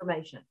personal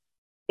information.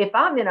 If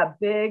I'm in a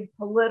big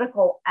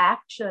political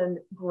action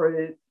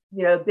group,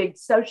 you know, big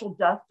social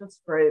justice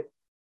group,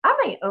 I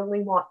may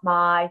only want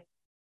my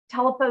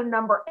telephone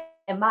number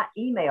and my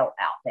email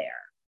out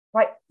there,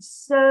 right?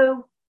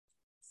 So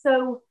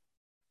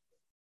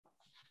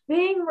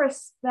being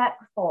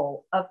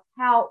respectful of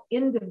how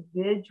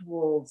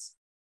individuals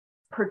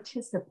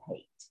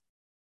participate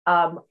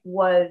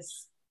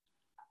was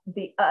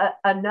the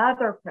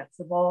another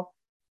principle,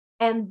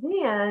 and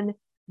then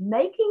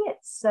making it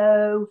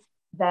so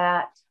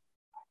that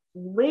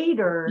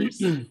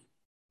leaders,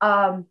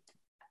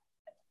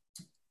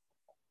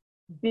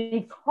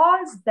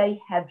 because they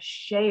have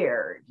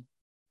shared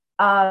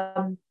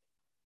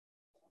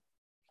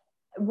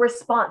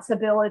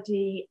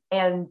responsibility,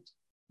 and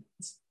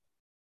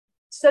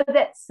so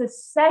that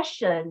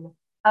succession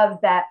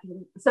of that,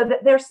 so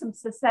that there's some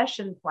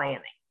succession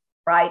planning,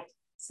 right?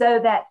 So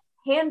that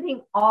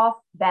handing off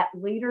that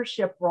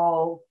leadership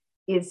role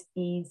is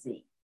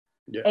easy.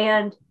 Yeah.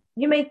 And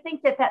you may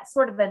think that that's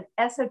sort of an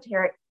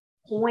esoteric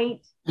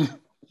point,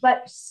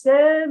 but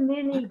so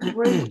many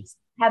groups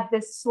have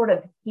this sort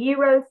of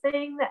hero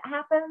thing that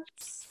happens.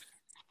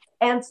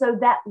 And so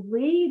that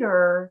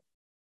leader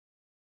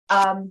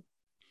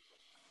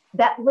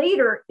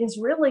is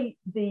really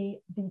the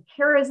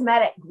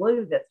charismatic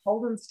glue that's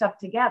holding stuff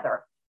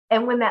together.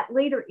 And when that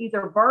leader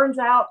either burns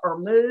out or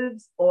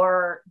moves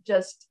or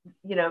just,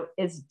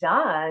 is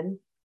done,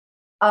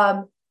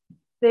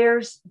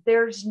 there's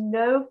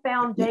no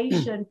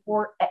foundation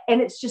for, and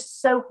it's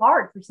just so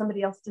hard for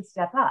somebody else to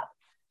step up.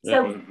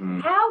 So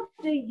how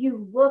do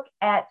you look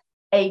at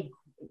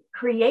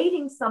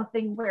creating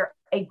something where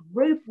a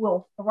group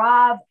will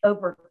thrive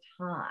over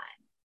time?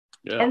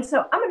 Yeah. And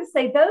so I'm going to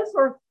say those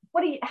are,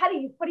 what do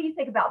you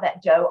think about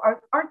that, Joe?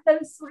 Aren't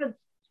those sort of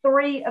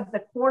three of the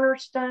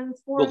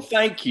cornerstones for us? Well,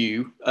 thank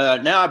you.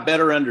 Now I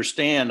better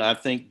understand, I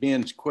think,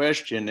 Ben's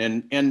question.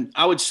 And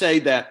I would say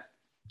that,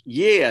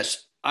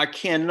 yes, I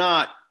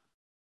cannot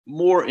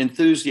more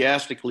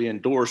enthusiastically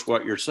endorse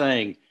what you're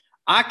saying.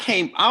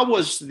 I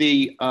was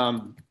the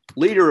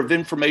leader of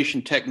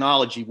information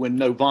technology when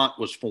Novant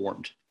was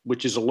formed,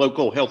 which is a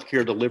local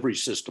healthcare delivery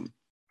system.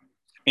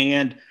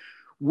 And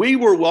we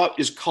were what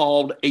is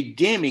called a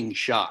Deming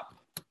shop,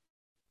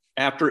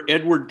 after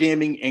Edward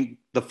Deming and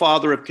the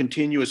father of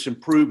continuous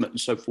improvement and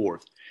so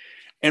forth.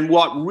 And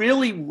what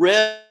really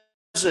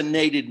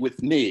resonated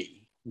with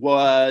me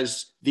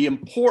was the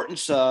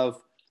importance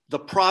of the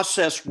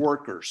process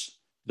workers,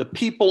 the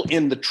people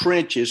in the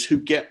trenches who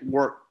get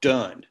work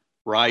done,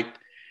 right?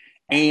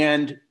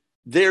 And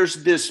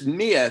there's this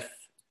myth,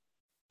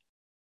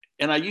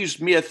 and I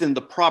use myth in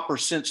the proper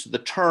sense of the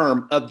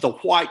term, of the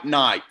white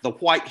knight, the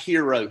white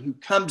hero who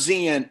comes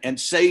in and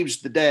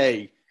saves the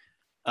day.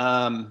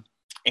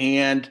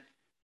 And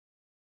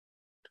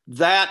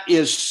that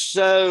is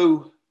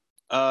so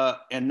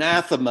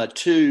anathema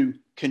to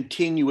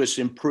continuous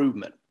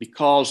improvement,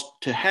 because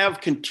to have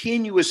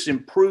continuous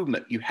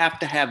improvement, you have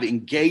to have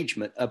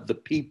engagement of the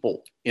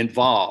people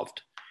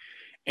involved.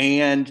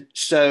 And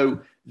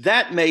so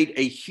that made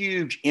a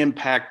huge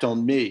impact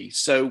on me.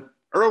 So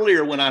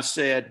earlier when I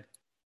said,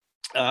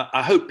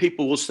 I hope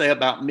people will say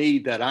about me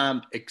that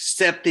I'm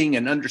accepting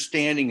and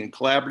understanding and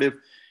collaborative.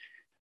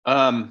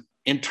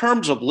 In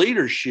terms of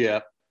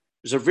leadership,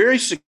 there's a very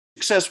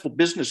successful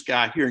business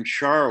guy here in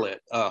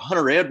Charlotte,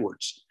 Hunter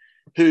Edwards,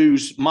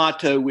 whose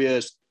motto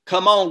is,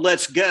 come on,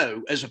 let's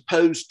go, as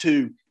opposed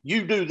to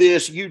you do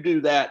this, you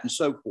do that, and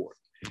so forth.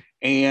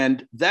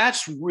 And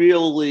that's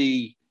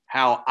really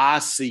how I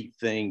see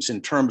things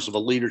in terms of a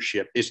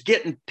leadership, is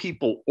getting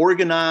people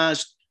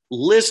organized,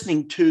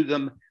 listening to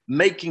them,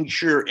 making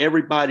sure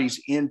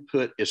everybody's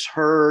input is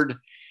heard,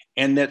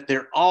 and that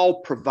they're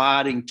all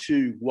providing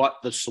to what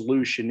the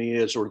solution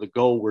is or the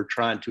goal we're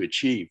trying to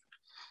achieve,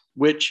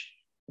 which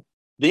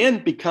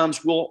then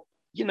becomes, well,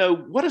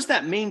 what does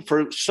that mean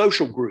for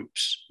social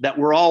groups that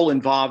we're all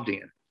involved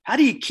in? How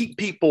do you keep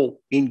people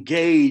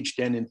engaged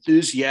and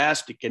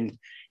enthusiastic, and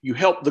you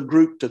help the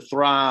group to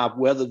thrive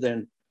rather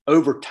than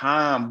over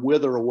time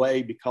wither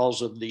away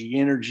because of the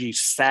energy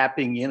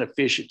sapping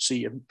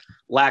inefficiency and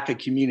lack of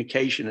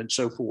communication and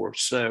so forth?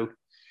 So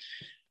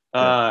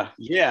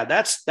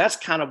that's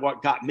kind of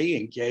what got me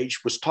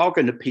engaged, was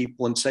talking to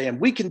people and saying,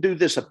 we can do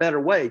this a better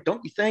way.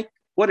 Don't you think?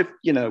 What if,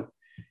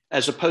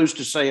 as opposed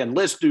to saying,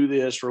 let's do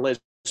this or let's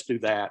do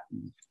that.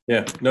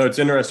 Yeah, no, it's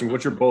interesting.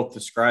 What you're both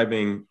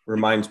describing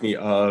reminds me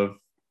of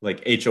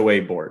like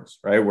HOA boards,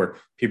 right? Where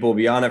people will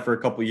be on it for a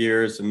couple of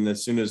years, and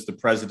as soon as the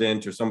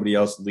president or somebody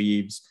else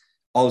leaves,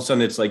 all of a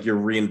sudden it's like you're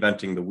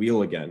reinventing the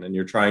wheel again, and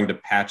you're trying to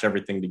patch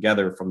everything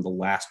together from the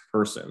last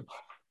person.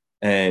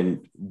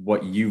 And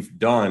what you've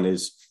done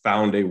is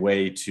found a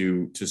way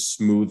to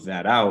smooth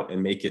that out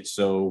and make it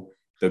so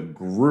the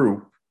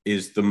group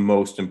is the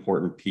most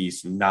important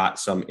piece, not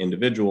some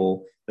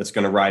individual that's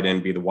going to ride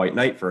in, be the white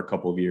knight for a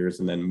couple of years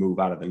and then move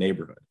out of the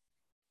neighborhood.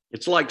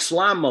 It's like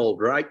slime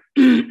mold, right?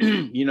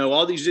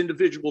 All these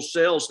individual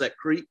cells that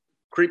creep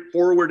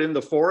forward in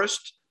the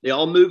forest, they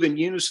all move in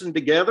unison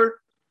together.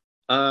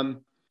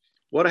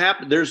 What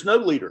happened? There's no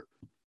leader,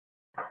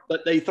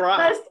 but they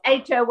thrive. Most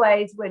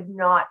HOAs would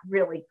not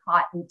really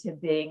cotton to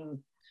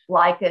being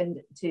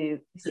likened to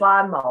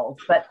slime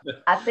molds, but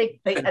I think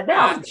the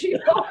analogy.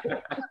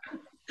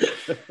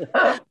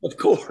 Of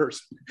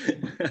course.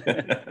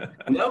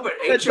 No, but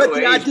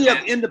the idea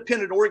of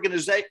independent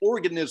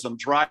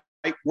organisms, right,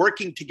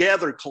 working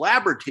together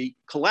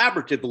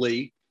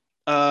collaboratively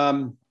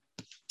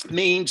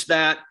means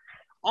that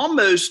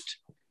almost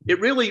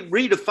it really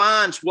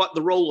redefines what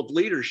the role of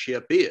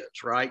leadership is,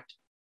 right?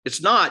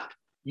 It's not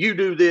you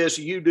do this,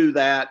 you do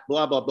that,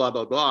 blah, blah, blah,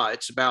 blah, blah.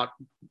 It's about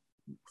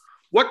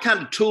what kind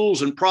of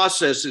tools and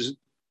processes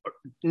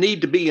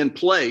need to be in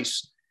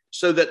place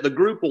so that the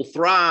group will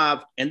thrive,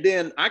 and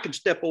then I can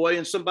step away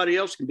and somebody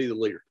else can be the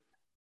leader,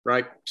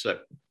 right? So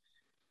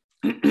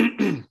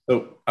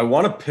I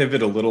want to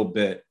pivot a little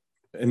bit,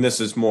 and this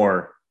is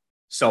more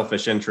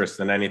selfish interest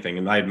than anything,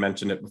 and I had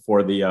mentioned it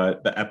before the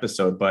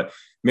episode, but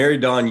Mary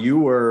Dawn, you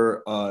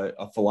were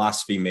a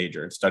philosophy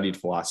major and studied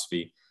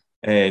philosophy,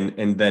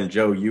 and then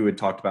Joe, you had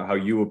talked about how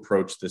you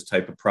approach this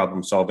type of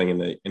problem solving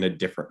in a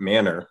different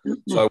manner.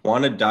 So I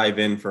want to dive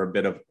in for a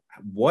bit of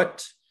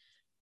what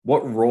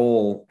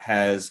role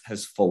has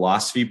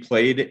philosophy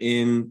played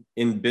in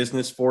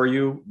business for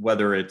you,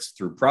 whether it's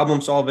through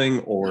problem solving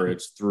or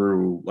it's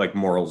through like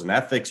morals and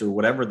ethics or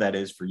whatever that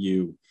is for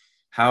you?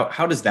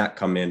 How does that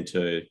come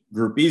into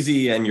Group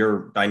Easy and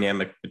your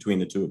dynamic between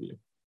the two of you?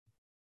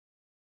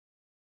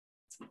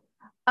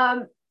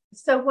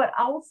 So what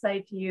I will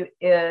say to you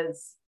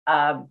is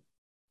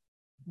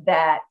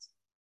that,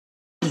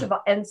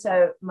 and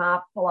so my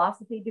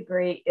philosophy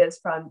degree is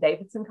from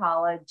Davidson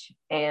College,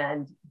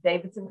 and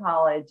Davidson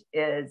College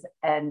is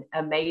an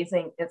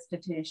amazing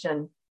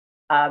institution.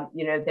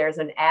 There's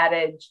an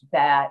adage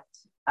that,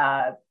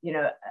 a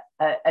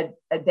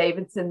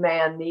Davidson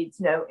man needs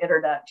no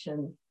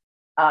introduction.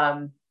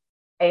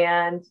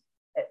 And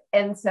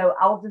so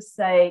I'll just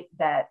say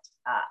that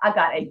I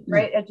got a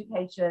great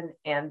education,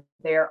 and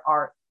there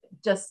are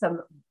just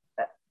some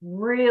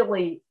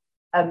really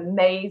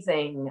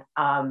amazing,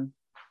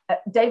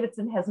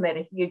 Davidson has made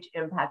a huge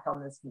impact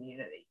on this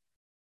community.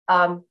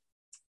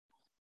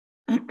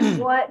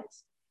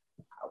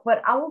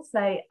 What I will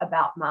say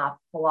about my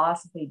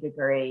philosophy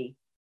degree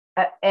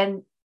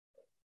and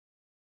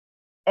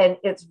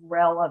its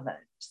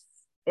relevance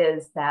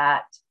is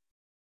that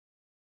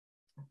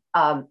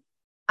I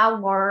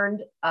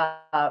learned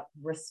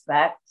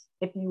respect,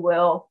 if you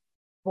will,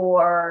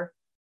 for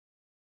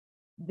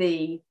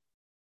the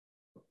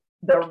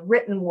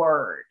written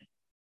word,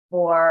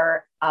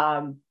 for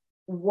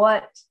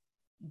what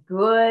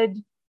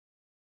good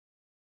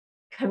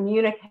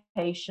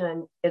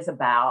communication is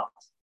about,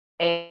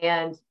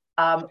 and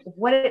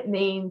what it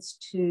means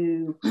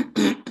to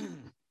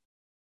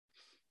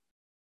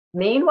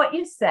mean what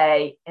you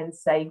say and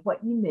say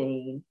what you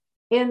mean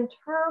in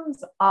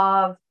terms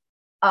of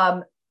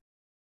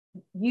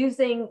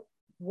using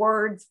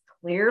words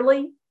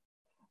clearly.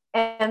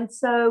 And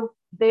so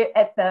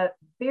at the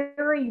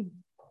very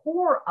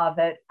core of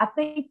it, I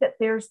think that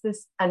there's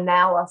this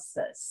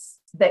analysis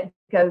that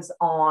goes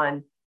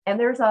on, and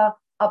there's a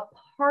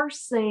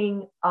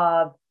parsing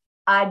of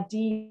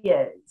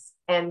ideas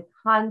and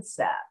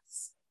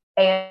concepts,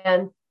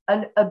 and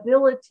an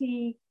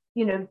ability,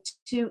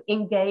 to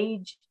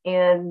engage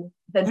in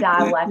the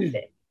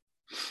dialectic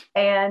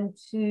and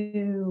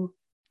to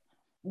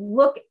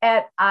look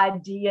at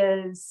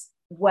ideas,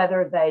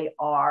 whether they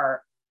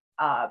are,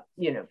 how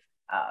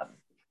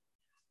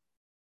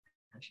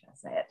should I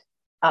say it?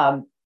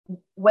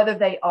 Whether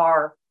they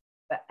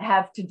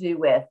have to do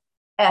with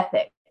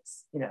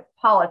ethics,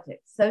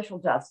 politics, social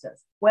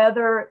justice,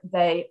 whether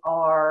they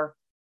are,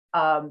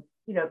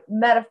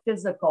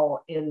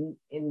 metaphysical in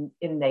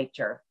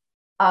nature.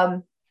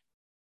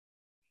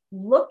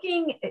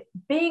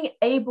 Being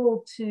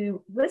able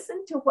to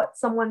listen to what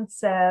someone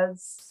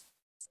says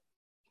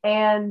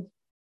and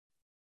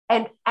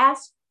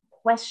ask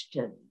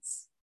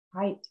questions,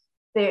 right?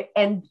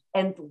 And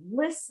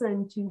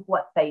listen to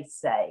what they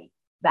say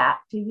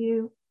back to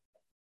you.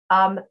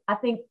 I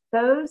think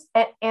those,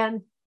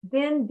 and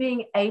then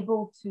being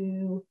able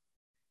to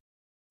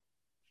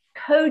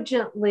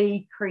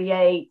cogently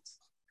create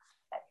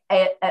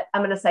I'm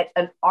going to say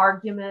an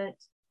argument,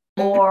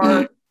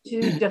 or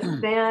to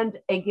defend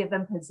a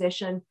given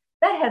position,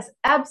 that has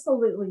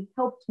absolutely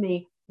helped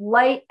me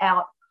lay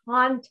out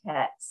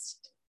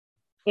context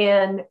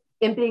in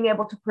being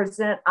able to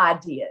present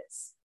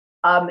ideas.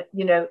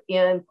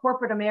 In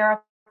corporate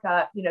America,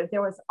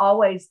 there was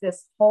always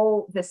this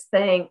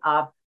thing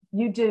of,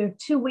 you do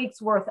 2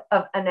 weeks worth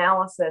of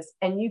analysis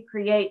and you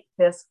create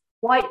this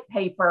white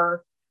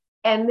paper,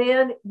 and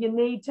then you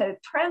need to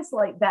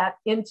translate that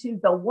into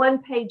the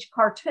 1-page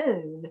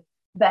cartoon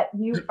that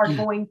you are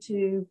going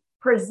to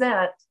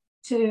present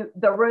to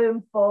the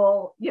room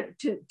full,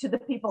 to the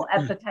people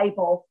at the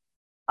table,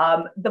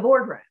 the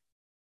boardroom.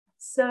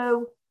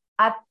 So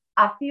I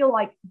feel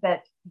like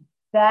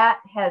that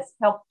has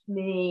helped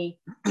me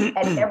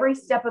at every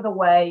step of the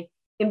way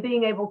in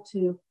being able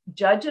to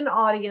judge an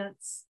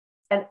audience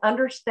and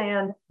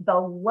understand the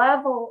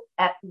level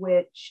at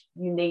which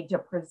you need to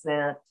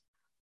present,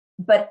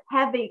 but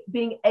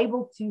being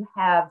able to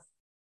have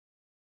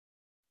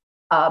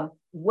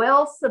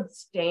well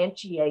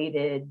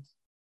substantiated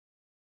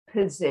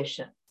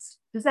positions.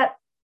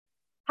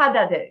 How'd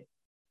I do?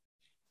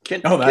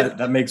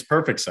 That makes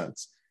perfect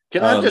sense.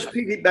 Can I just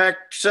piggyback?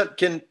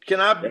 Can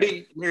I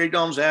be Mary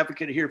Dawn's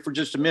advocate here for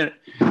just a minute?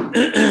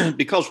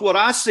 Because what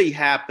I see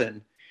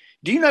happen,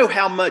 do you know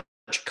how much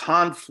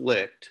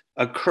conflict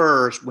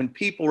occurs when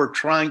people are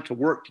trying to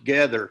work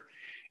together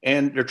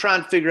and they're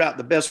trying to figure out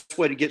the best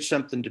way to get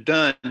something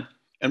done?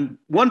 And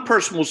one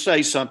person will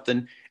say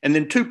something, and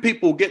then 2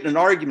 people will get in an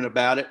argument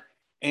about it.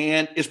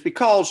 And it's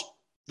because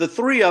the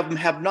 3 of them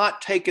have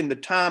not taken the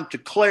time to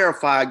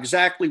clarify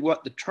exactly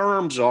what the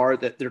terms are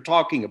that they're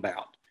talking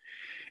about.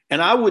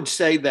 And I would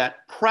say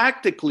that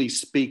practically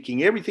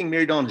speaking, everything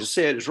Mary Dawn has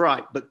said is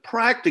right, but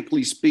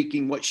practically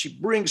speaking, what she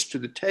brings to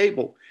the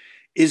table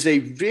is a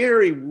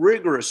very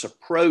rigorous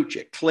approach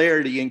at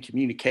clarity and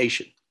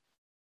communication.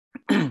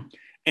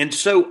 And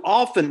so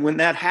often when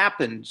that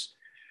happens,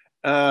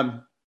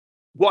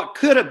 what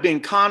could have been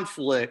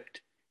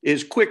conflict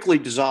is quickly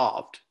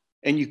dissolved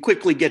and you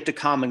quickly get to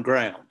common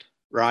ground,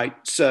 right?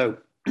 So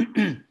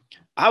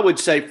I would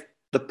say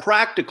the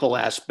practical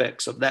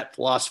aspects of that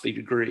philosophy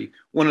degree,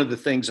 one of the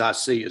things I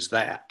see is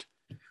that.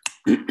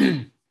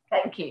 Thank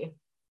you.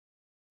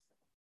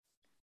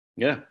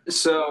 Yeah.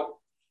 So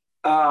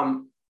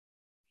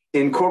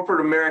in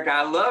corporate America,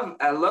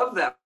 I love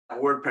that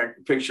word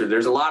picture.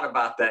 There's a lot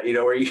about that,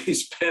 where you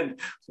spend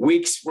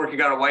weeks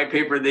working on a white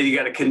paper, then you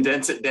got to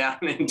condense it down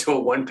into a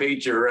one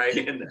pager, right?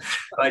 And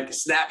like a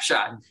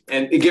snapshot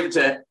and give it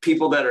to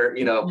people that are,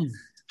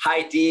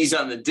 high D's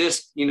on the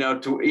disc,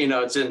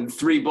 it's in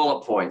 3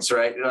 bullet points,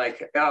 right? You're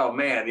like, oh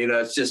man,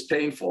 it's just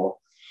painful.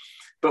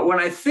 But when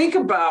I think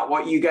about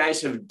what you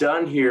guys have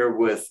done here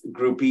with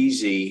Group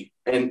Easy,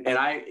 and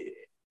I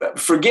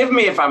forgive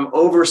me if I'm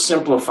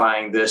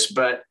oversimplifying this,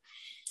 but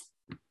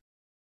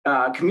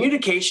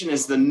communication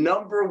is the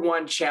number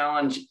one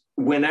challenge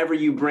whenever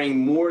you bring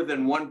more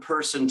than one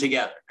person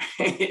together.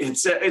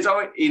 It's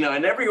always,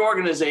 in every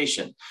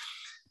organization.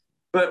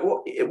 But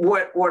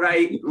what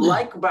I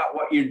like about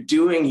what you're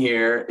doing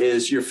here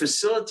is you're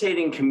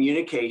facilitating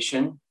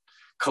communication,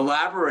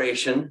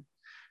 collaboration,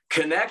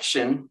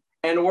 connection,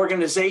 and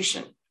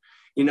organization.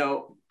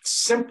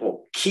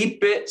 Simple.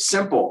 Keep it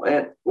simple,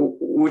 and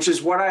which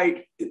is what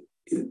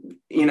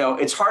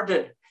it's hard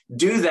to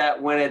do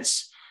that when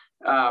it's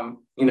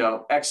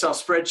Excel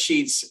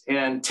spreadsheets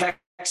and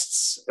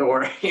texts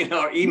or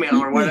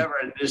email or whatever,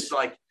 and just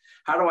like,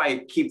 how do I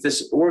keep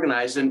this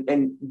organized?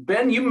 And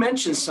Ben, you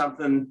mentioned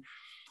something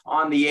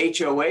on the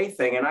HOA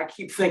thing, and I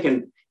keep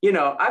thinking,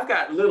 I've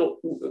got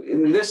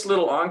in this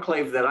little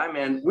enclave that I'm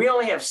in, we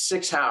only have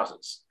 6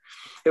 houses.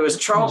 It was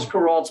Charles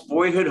Kuralt's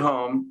boyhood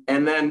home,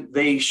 and then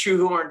they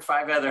shoehorned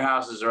 5 other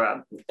houses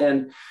around.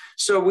 And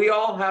so we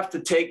all have to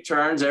take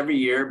turns every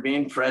year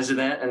being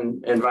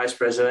president and vice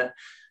president.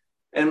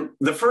 And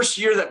the first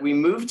year that we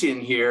moved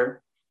in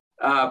here,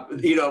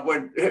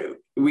 when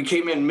we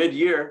came in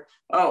mid-year,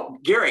 oh,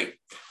 Gary,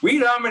 we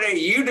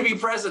nominate you to be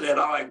president.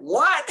 I'm like,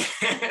 what?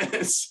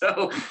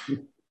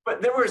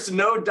 But there was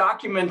no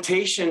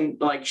documentation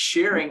like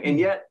sharing. And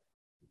yet,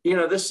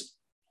 this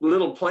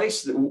little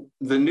place,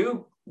 the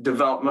new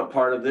development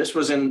part of this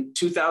was in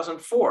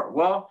 2004.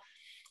 Well,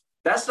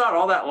 that's not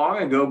all that long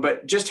ago,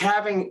 but just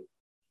having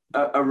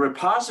a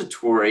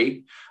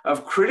repository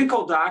of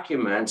critical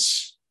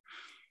documents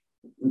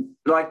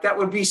like that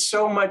would be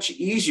so much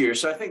easier.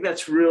 So I think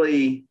that's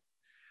really,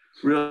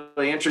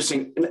 really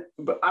interesting.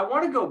 But I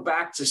want to go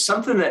back to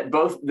something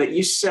that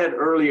you said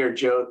earlier,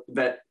 Joe,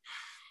 that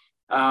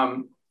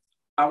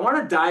I want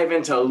to dive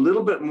into a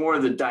little bit more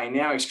of the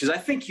dynamics, because I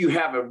think you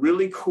have a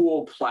really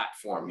cool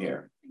platform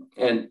here.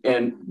 And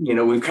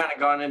we've kind of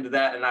gone into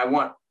that, and I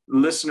want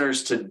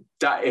listeners to,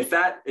 if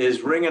that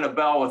is ringing a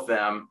bell with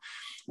them,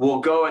 we'll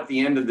go at the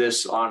end of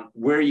this on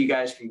where you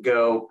guys can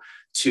go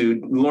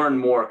to learn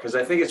more, because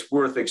I think it's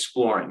worth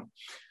exploring.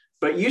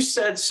 But you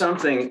said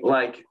something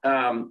like,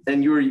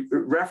 and you were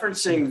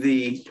referencing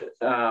the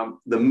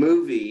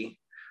movie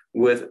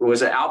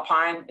was it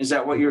Alpine? Is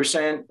that what you were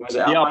saying? Was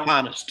it The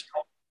Alpinist?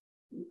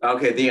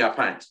 Okay, The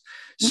Alpinist.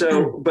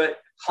 So, but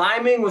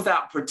climbing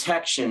without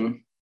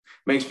protection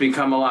makes me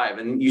come alive.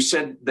 And you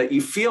said that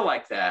you feel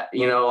like that,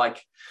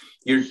 like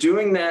you're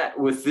doing that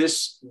with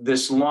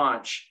this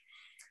launch.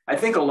 I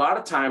think a lot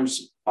of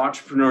times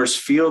entrepreneurs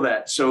feel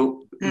that.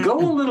 So go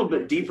a little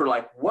bit deeper.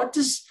 Like, what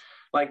does,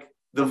 like,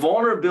 the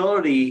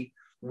vulnerability,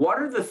 what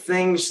are the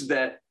things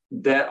that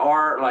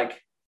are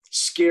like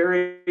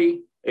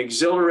scary,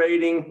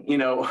 exhilarating,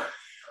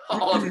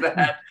 all of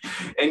that.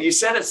 And you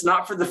said it's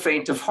not for the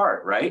faint of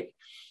heart, right?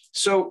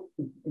 So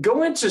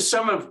go into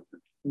some of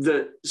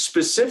the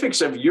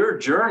specifics of your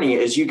journey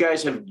as you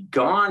guys have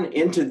gone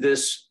into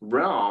this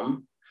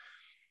realm,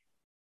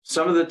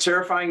 some of the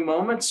terrifying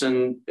moments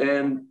and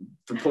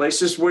the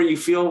places where you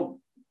feel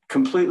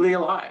completely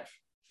alive.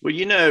 Well,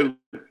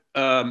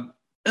 I'm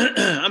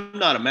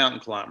not a mountain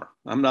climber.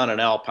 I'm not an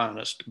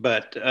alpinist,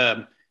 but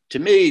to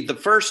me, the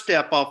first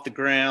step off the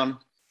ground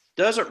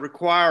doesn't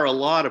require a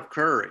lot of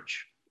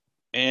courage.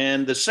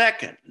 And the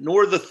second,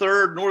 nor the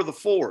third, nor the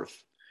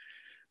fourth.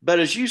 But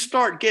as you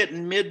start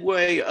getting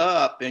midway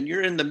up and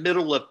you're in the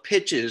middle of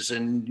pitches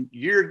and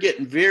you're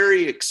getting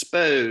very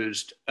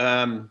exposed,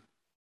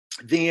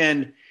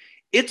 then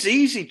it's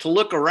easy to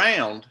look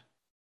around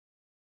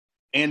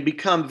and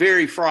become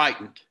very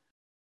frightened.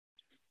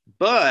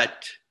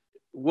 But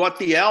what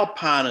the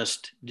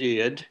Alpinist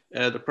did,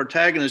 the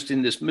protagonist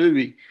in this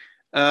movie,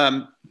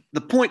 the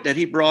point that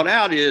he brought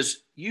out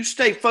is you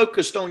stay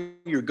focused on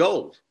your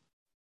goal.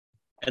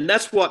 And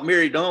that's what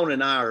Mary Dawn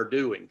and I are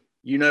doing.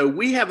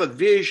 We have a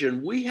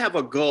vision, we have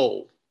a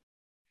goal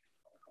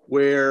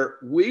where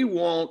we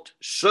want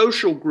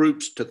social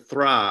groups to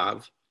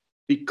thrive,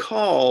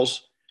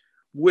 because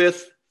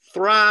with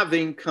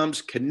thriving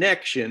comes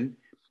connection,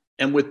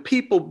 and with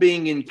people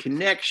being in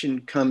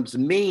connection comes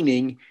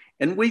meaning.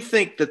 And we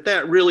think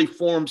that really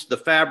forms the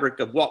fabric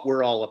of what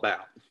we're all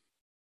about.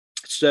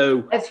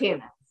 So as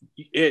humans.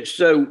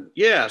 So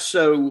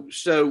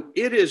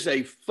it is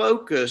a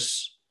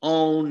focus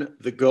on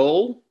the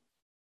goal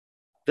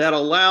that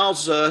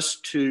allows us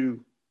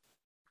to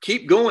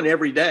keep going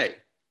every day.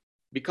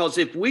 Because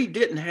if we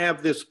didn't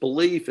have this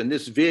belief and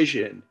this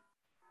vision,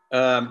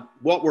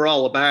 what we're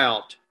all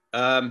about,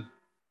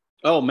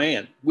 oh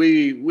man,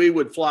 we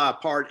would fly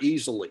apart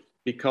easily,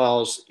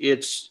 because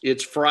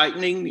it's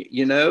frightening.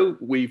 You know,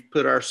 we've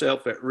put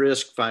ourselves at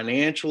risk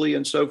financially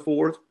and so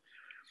forth.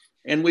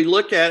 And we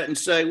look at it and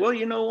say, well,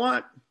 you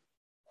know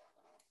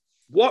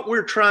what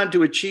we're trying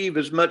to achieve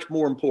is much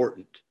more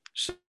important.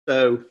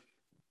 So,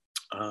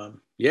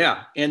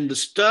 yeah. And the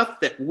stuff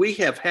that we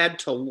have had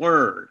to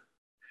learn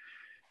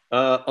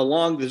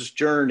along this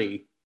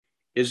journey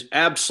is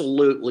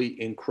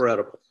absolutely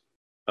incredible.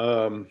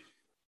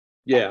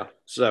 Yeah.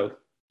 So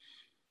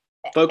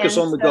focus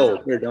on the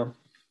goal. Here, Don.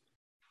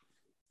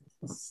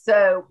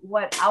 So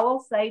what I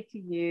will say to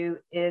you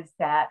is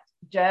that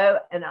Joe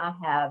and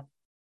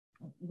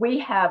we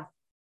have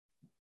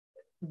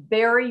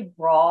very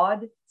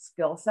broad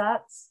skill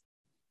sets.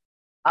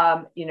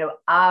 You know,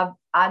 I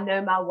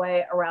know my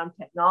way around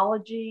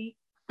technology.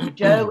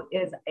 Joe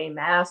is a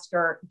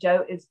master.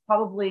 Joe is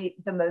probably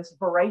the most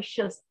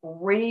voracious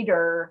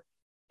reader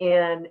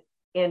in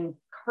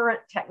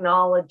current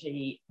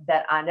technology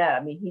that I know.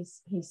 I mean,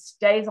 he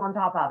stays on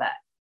top of it.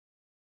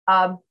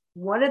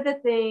 One of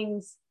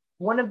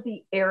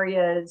the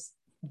areas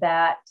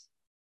that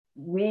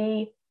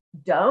we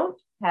don't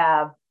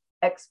have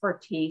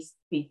expertise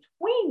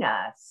between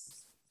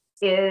us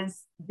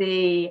is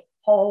the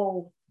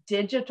whole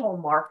digital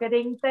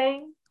marketing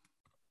thing.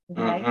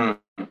 Okay. Mm-hmm.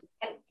 And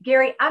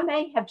Gary, I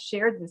may have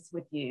shared this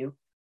with you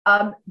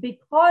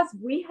because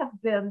we have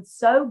been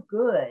so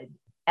good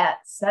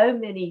at so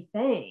many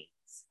things.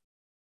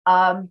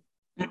 2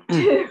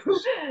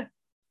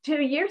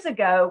 years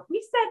ago,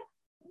 we said,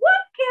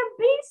 what can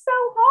be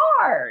so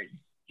hard?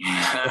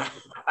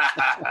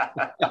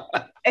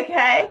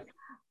 Okay.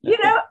 You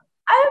know,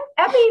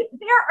 I mean,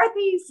 there are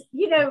these,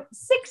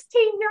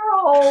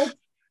 16-year-old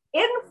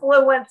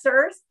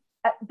influencers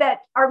that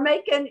are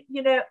making,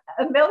 $1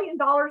 million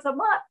a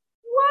month.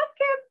 What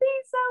can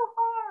be so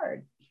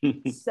hard?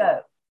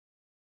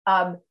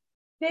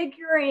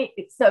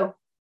 So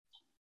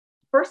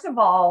first of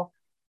all,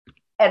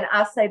 and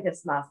I say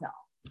this myself,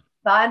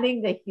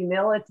 finding the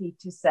humility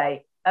to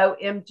say,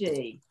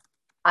 OMG,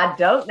 I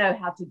don't know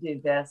how to do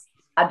this.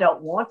 I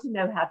don't want to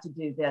know how to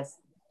do this.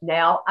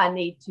 Now I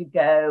need to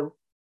go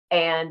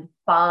and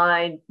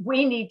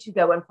we need to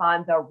go and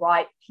find the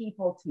right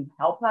people to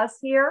help us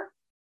here.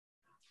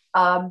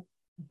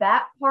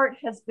 That part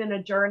has been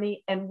a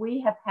journey, and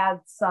we have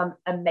had some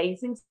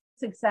amazing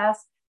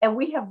success, and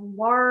we have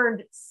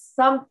learned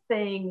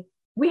something.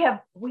 We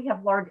have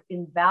learned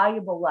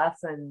invaluable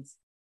lessons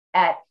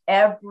at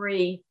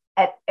every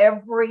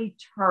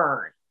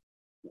turn.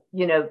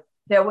 You know,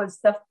 there was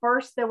the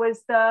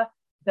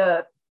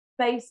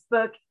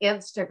Facebook,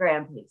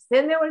 Instagram piece.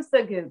 Then there was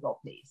the Google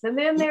piece. And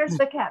then there's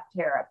the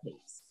Capterra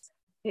piece.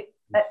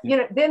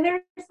 Then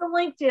there's the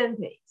LinkedIn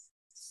piece.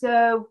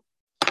 So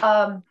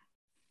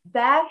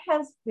that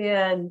has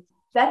been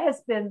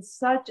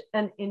such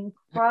an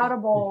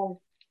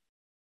incredible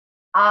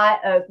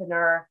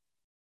eye-opener.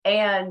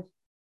 And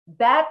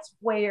that's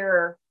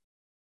where,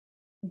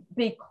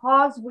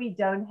 because we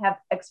don't have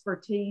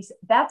expertise,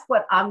 that's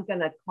what I'm going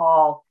to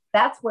call,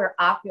 that's where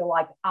I feel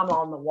like I'm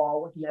on the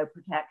wall with no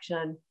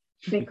protection,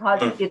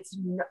 because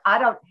I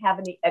don't have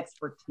any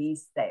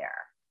expertise there,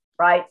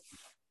 right?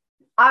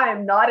 I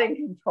am not in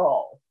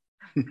control.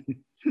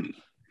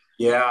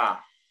 Yeah.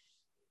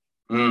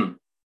 Mm.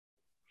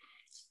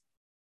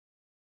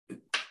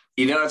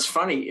 It's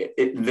funny.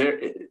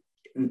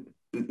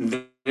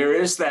 There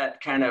is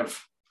that kind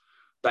of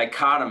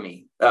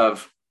dichotomy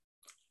of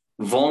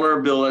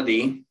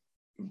vulnerability,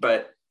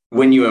 but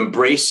when you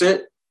embrace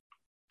it,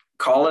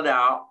 call it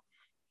out,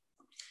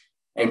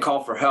 and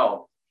call for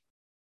help,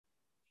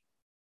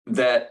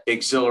 that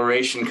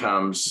exhilaration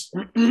comes.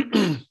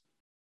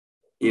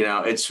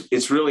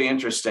 It's really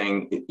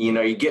interesting.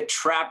 You get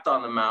trapped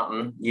on the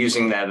mountain,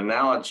 using that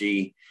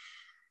analogy,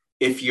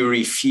 if you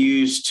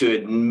refuse to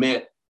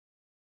admit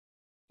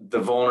the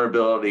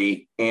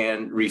vulnerability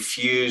and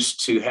refuse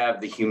to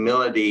have the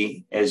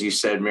humility, as you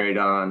said, Mary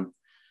Dawn,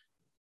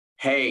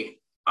 hey,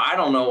 I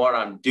don't know what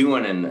I'm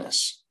doing in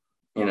this,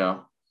 and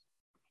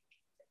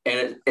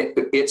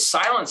it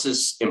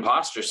silences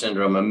imposter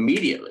syndrome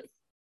immediately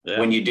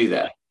when you do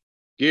that.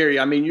 Gary,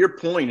 I mean, your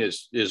point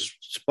is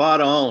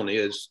spot on.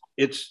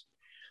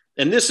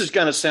 And this is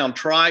going to sound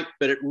trite,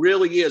 but it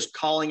really is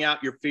calling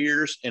out your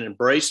fears and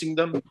embracing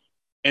them.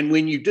 And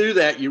when you do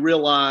that, you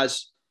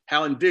realize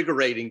how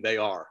invigorating they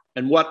are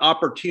and what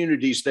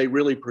opportunities they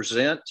really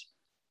present.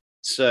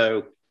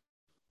 So,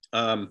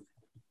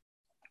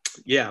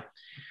 yeah,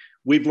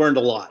 we've learned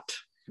a lot.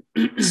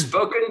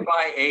 Spoken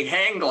by a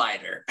hang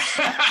glider.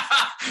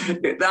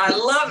 I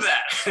love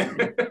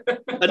that.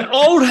 An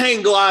old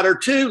hang glider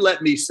too,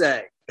 let me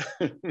say.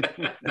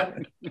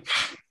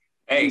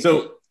 Hey,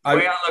 so the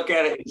way I look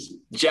at it is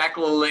Jack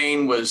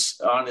LaLanne was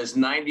on his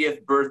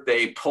 90th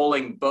birthday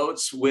pulling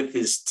boats with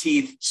his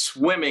teeth,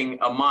 swimming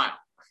a mile.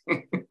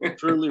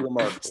 Truly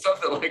remarkable.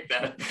 Something like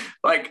that.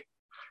 Like,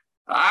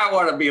 I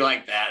want to be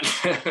like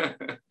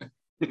that.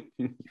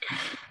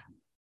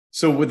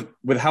 So with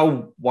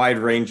how wide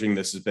ranging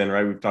this has been,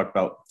 right? We've talked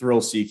about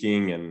thrill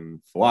seeking and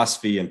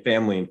philosophy and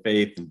family and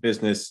faith and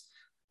business.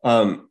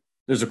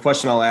 There's a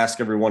question I'll ask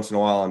every once in a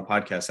while on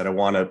podcasts that I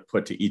want to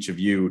put to each of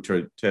you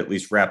to at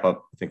least wrap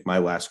up. I think my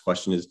last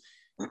question is,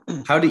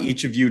 how do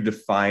each of you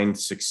define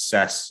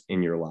success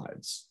in your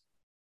lives?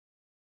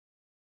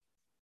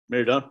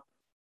 Mary Dawn?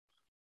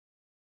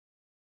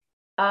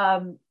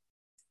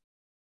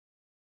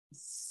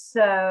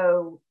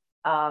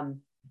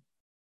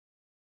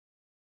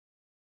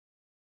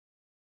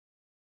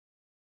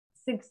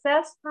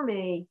 Success for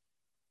me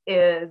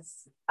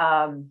is,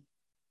 and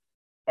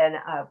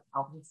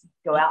I'll just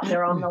go out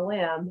there on the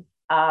limb,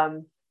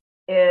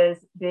 is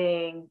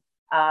being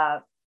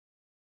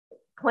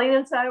clean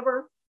and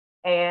sober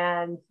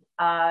and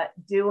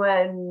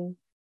doing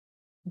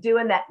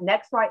that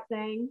next right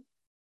thing,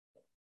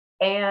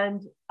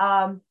 and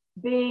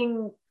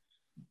being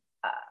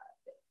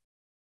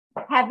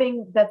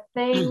having the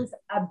things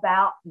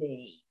about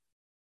me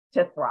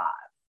to thrive,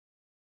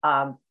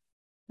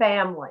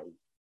 family,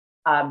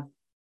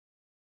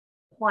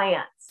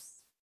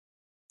 plants,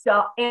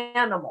 so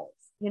animals.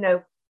 You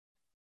know,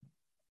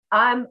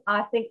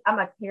 I think I'm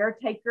a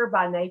caretaker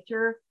by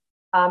nature.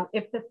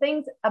 If the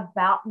things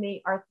about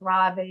me are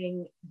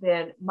thriving,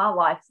 then my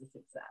life's a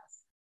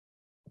success.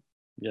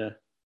 Yeah.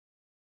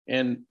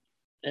 And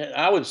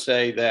I would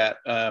say that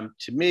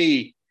to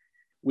me,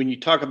 when you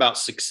talk about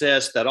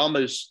success, that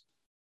almost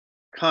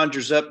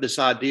conjures up this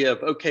idea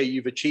of, okay,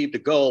 you've achieved a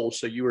goal,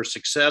 so you were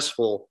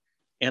successful.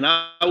 And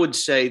I would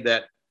say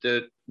that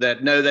no,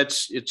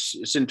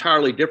 it's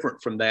entirely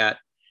different from that.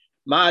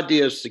 My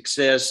idea of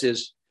success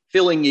is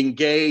feeling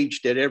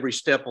engaged at every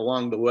step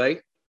along the way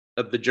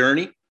of the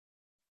journey.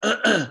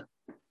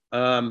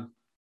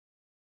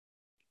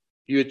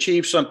 You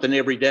achieve something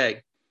every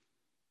day,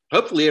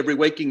 hopefully every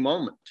waking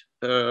moment,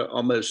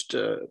 almost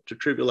to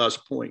trivialize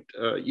a point,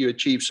 you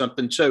achieve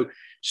something. So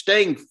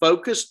staying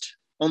focused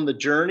on the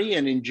journey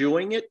and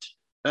enjoying it,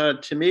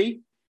 to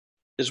me,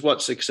 is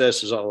what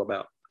success is all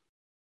about.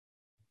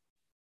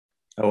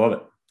 I love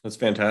it. That's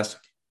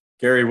fantastic.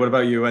 Gary, what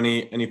about you?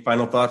 Any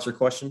final thoughts or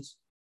questions?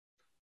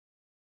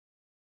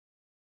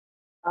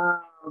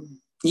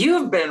 You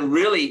have been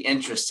really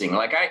interesting.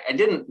 Like, I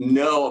didn't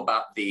know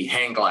about the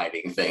hang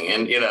gliding thing.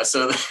 And,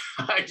 so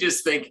I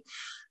just think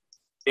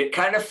it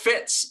kind of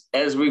fits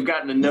as we've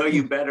gotten to know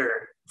you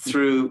better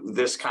through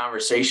this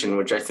conversation,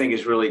 which I think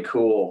is really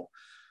cool.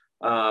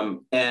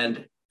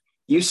 And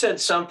you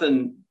said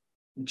something,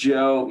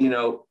 Joe,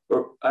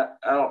 or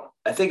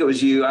I think it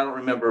was you, I don't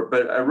remember,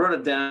 but I wrote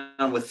it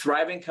down: with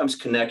thriving comes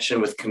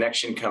connection, with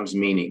connection comes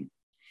meaning.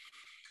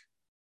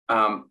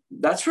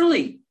 That's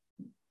really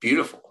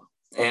beautiful.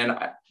 And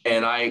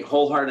I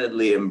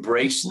wholeheartedly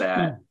embrace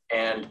that.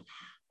 And,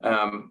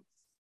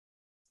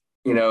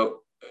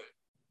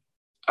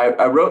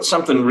 I wrote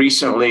something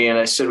recently and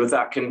I said,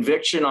 without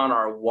conviction on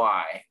our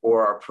why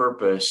or our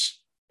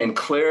purpose and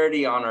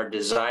clarity on our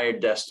desired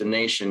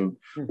destination,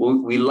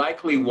 we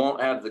likely won't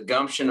have the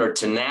gumption or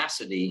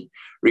tenacity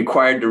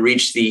required to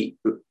reach the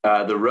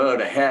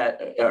road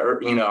ahead,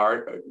 or,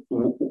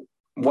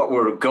 what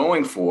we're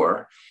going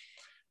for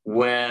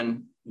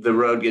when the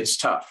road gets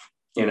tough.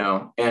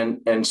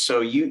 And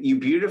so you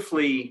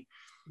beautifully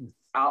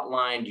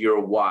outlined your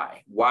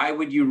why. Why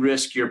would you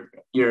risk your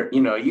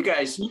you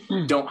guys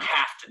don't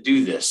have to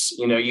do this.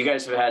 You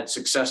guys have had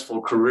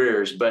successful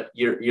careers, but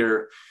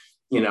you're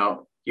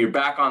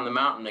back on the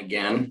mountain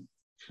again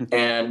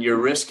and you're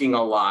risking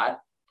a lot.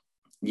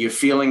 You're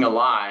feeling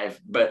alive,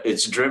 but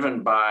it's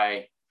driven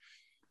by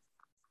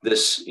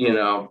this,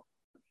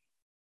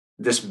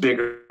 this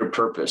bigger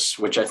purpose,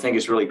 which I think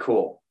is really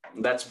cool.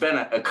 That's been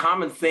a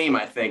common theme,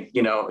 I think,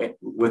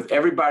 with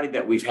everybody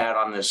that we've had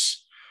on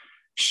this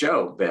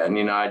show,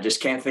 Ben. I just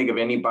can't think of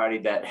anybody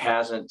that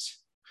hasn't,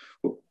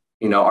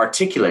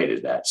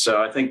 articulated that.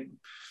 So I think,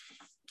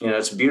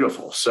 it's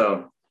beautiful.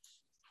 So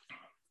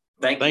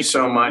thank you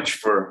so much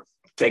for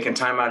taking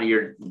time out of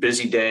your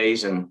busy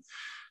days and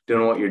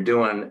doing what you're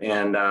doing.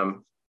 And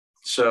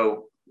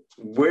so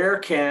where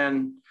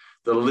can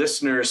the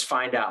listeners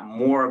find out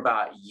more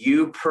about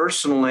you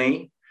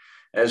personally,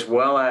 as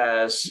well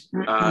as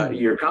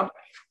your company?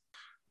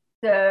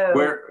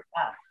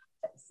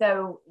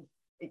 So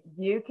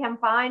you can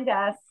find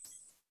us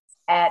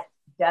at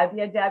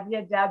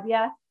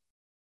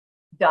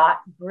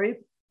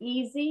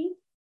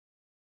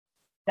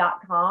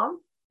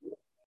www.groupeasy.com.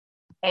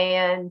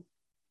 And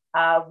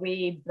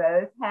we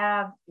both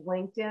have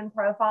LinkedIn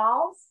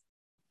profiles.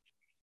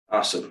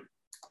 Awesome.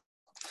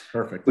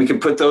 Perfect. We can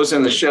put those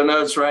in the show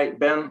notes, right,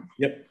 Ben?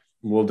 Yep.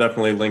 We'll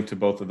definitely link to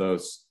both of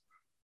those.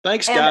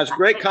 Thanks, guys.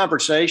 Great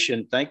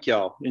conversation. Thank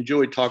y'all.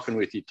 Enjoyed talking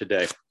with you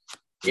today.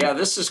 Yeah,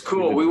 this is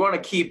cool. We want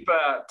to keep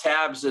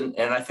tabs, and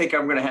I think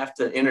I'm going to have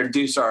to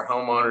introduce our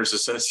homeowners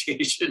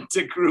association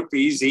to Group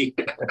Easy.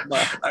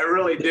 I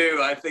really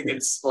do. I think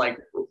it's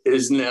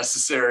is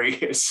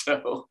necessary.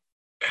 So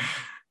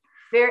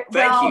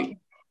Thank you.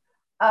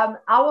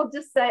 I will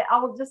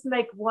just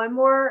make one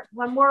more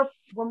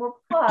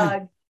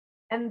plug,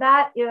 and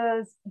that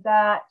is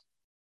that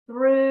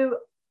through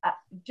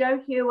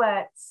Joe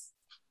Hewitt's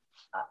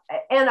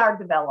and our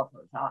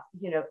developers,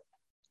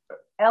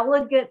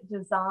 elegant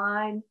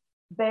design,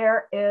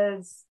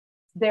 there's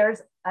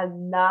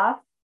enough,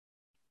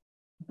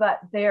 but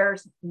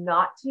there's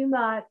not too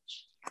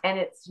much, and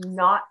it's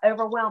not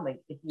overwhelming.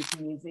 If you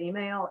can use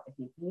email, if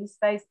you can use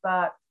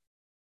Facebook,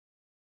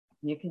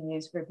 you can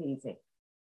use Group Easy.